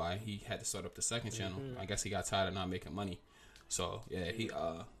 That's why he had to start up the second channel. I guess he got tired of not making money. So yeah,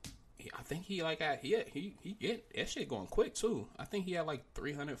 I think he get that shit going quick too. I think he had like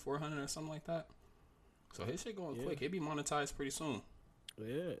 300, 400 or something like that. So his shit going quick. He'll be monetized pretty soon.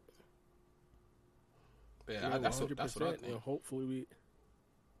 Yeah. Yeah, that's what I think. And hopefully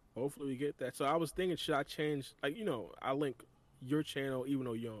we get that. So I was thinking, should I change? Like I link your channel, even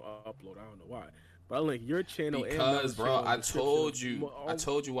though you don't upload. I don't know why, but I link your channel because, bro, I told you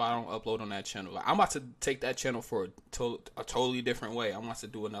why I don't upload on that channel. Like, I'm about to take that channel for a totally different way. I'm about to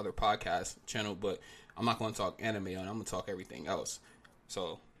do another podcast channel, but I'm not going to talk anime on. I'm going to talk everything else.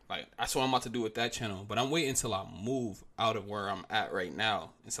 So. Like, that's what I'm about to do with that channel. But I'm waiting until I move out of where I'm at right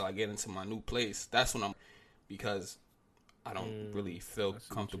now. Until I get into my new place. That's when because I don't really feel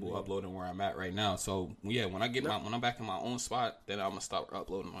comfortable uploading where I'm at right now. So, yeah, when I'm back in my own spot, then I'm going to start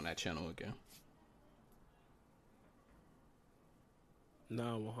uploading on that channel again.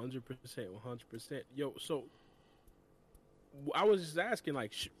 No, 100%. Yo, so, I was just asking,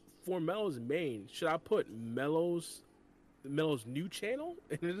 like, for Mello's main, should I put Mello's new channel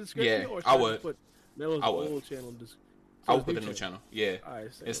in the description? Yeah, or should I would. Put Mello's old channel in the description? I would put the new channel. Yeah, right,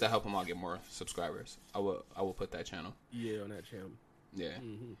 it's to help him out get more subscribers. I will put that channel. Yeah, on that channel. Yeah.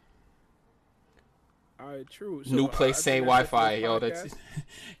 Mm-hmm. All right, true. So, new place, same Wi-Fi. Yo,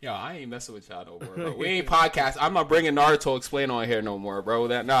 yo, I ain't messing with y'all no more, bro. We ain't podcast. I'm not bringing Naruto Explain on here no more, bro.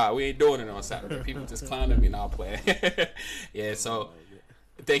 We ain't doing it on Saturday. People just clowning me now playing. Yeah, so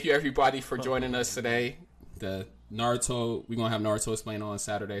thank you everybody for joining us today. The Naruto, we're gonna have Naruto Explain on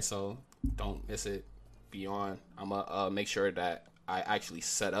Saturday, so don't miss it. Be on. I'm gonna make sure that I actually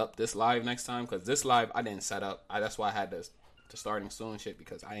set up this live next time, because this live I didn't set up. That's why I had to starting soon shit,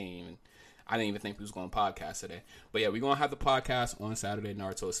 because I didn't even think we was going to podcast today. But yeah, we're gonna have the podcast on Saturday.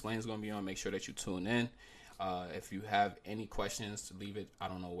 Naruto Explain is gonna be on. Make sure that you tune in. If you have any questions, leave it. I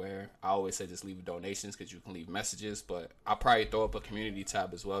don't know where. I always say just leave donations, because you can leave messages. But I'll probably throw up a community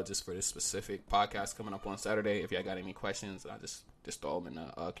tab as well, just for this specific podcast coming up on Saturday. If y'all got any questions, I just throw them in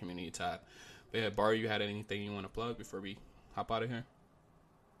the community tab. But yeah, Bar, you had anything you want to plug before we hop out of here?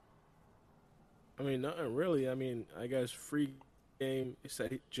 I mean, nothing really. I mean, I guess Free Game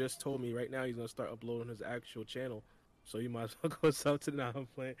said he just told me right now he's gonna start uploading his actual channel. So you might as well go sub to now. I'm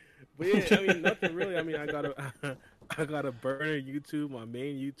playing, but yeah, I mean nothing really. I mean I got a burner YouTube, my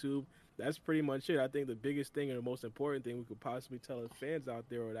main YouTube. That's pretty much it. I think the biggest thing and the most important thing we could possibly tell the fans out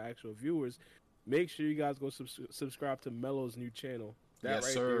there or the actual viewers, make sure you guys go subscribe to Mello's new channel. That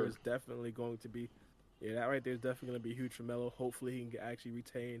there is definitely going to be, that right there is definitely going to be huge for Mello. Hopefully he can actually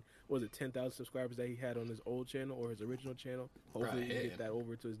retain, 10,000 subscribers that he had on his old channel or his original channel. Hopefully he can get that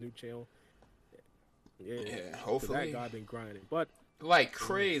over to his new channel. Yeah, hopefully. That guy been grinding, but like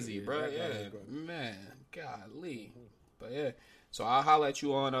crazy, bro. Yeah, man, golly. But yeah, so I'll holler at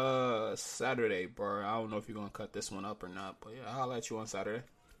you on Saturday, bro. I don't know if you're gonna cut this one up or not, but yeah, I'll holler at you on Saturday.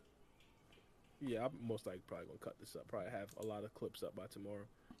 Yeah, I'm most likely probably gonna cut this up. Probably have a lot of clips up by tomorrow.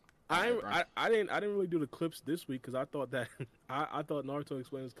 I didn't really do the clips this week because I thought that I thought Naruto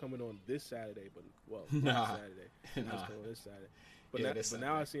Explained was coming on this Saturday, but not Saturday. It's coming this Saturday. But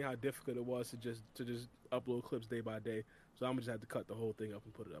now I see how difficult it was to just upload clips day by day. So I'm gonna just have to cut the whole thing up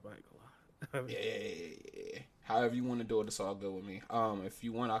and put it up. I ain't gonna lie. Yeah. However you want to do it, it's all good with me. If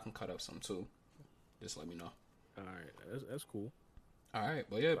you want, I can cut up some too. Just let me know. All right, that's cool. All right,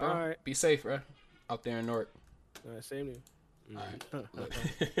 but yeah, bro. All right. Be safe, bro. Out there in Newark. All right, same to you. All right.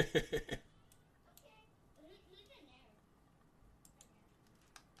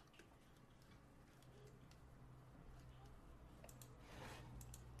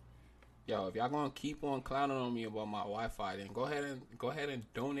 Yo, if y'all gonna keep on clowning on me about my Wi-Fi, then go ahead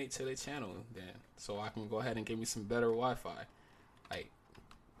and donate to the channel, then, so I can go ahead and give me some better Wi-Fi. Like,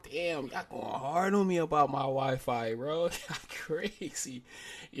 damn, y'all going hard on me about my Wi-Fi, bro. Y'all crazy.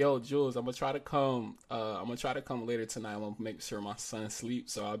 Yo, Jules, I'm gonna try to come. I'm gonna try to come later tonight. I'm gonna make sure my son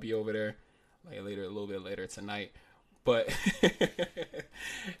sleeps, so I'll be over there like a little bit later tonight. But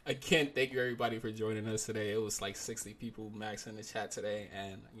I can't thank you everybody for joining us today. It was like 60 people max in the chat today,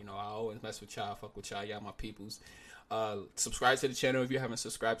 and you know I always mess with y'all, fuck with y'all, y'all my peoples. Subscribe to the channel if you haven't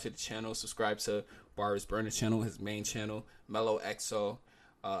subscribed to the channel. Subscribe to Bar's Burner channel, his main channel, Mellow XO.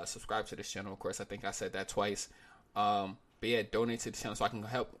 Subscribe to this channel, of course. I think I said that twice. But yeah, donate to the channel so I can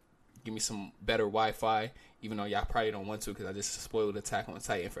help give me some better Wi-Fi. Even though y'all probably don't want to, because I just spoiled Attack on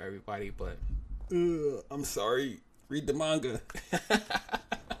Titan for everybody. But I'm sorry. Read the manga.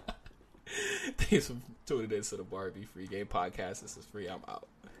 Thanks for tuning in to the Bar Be Free Game Podcast. This is Free. I'm out.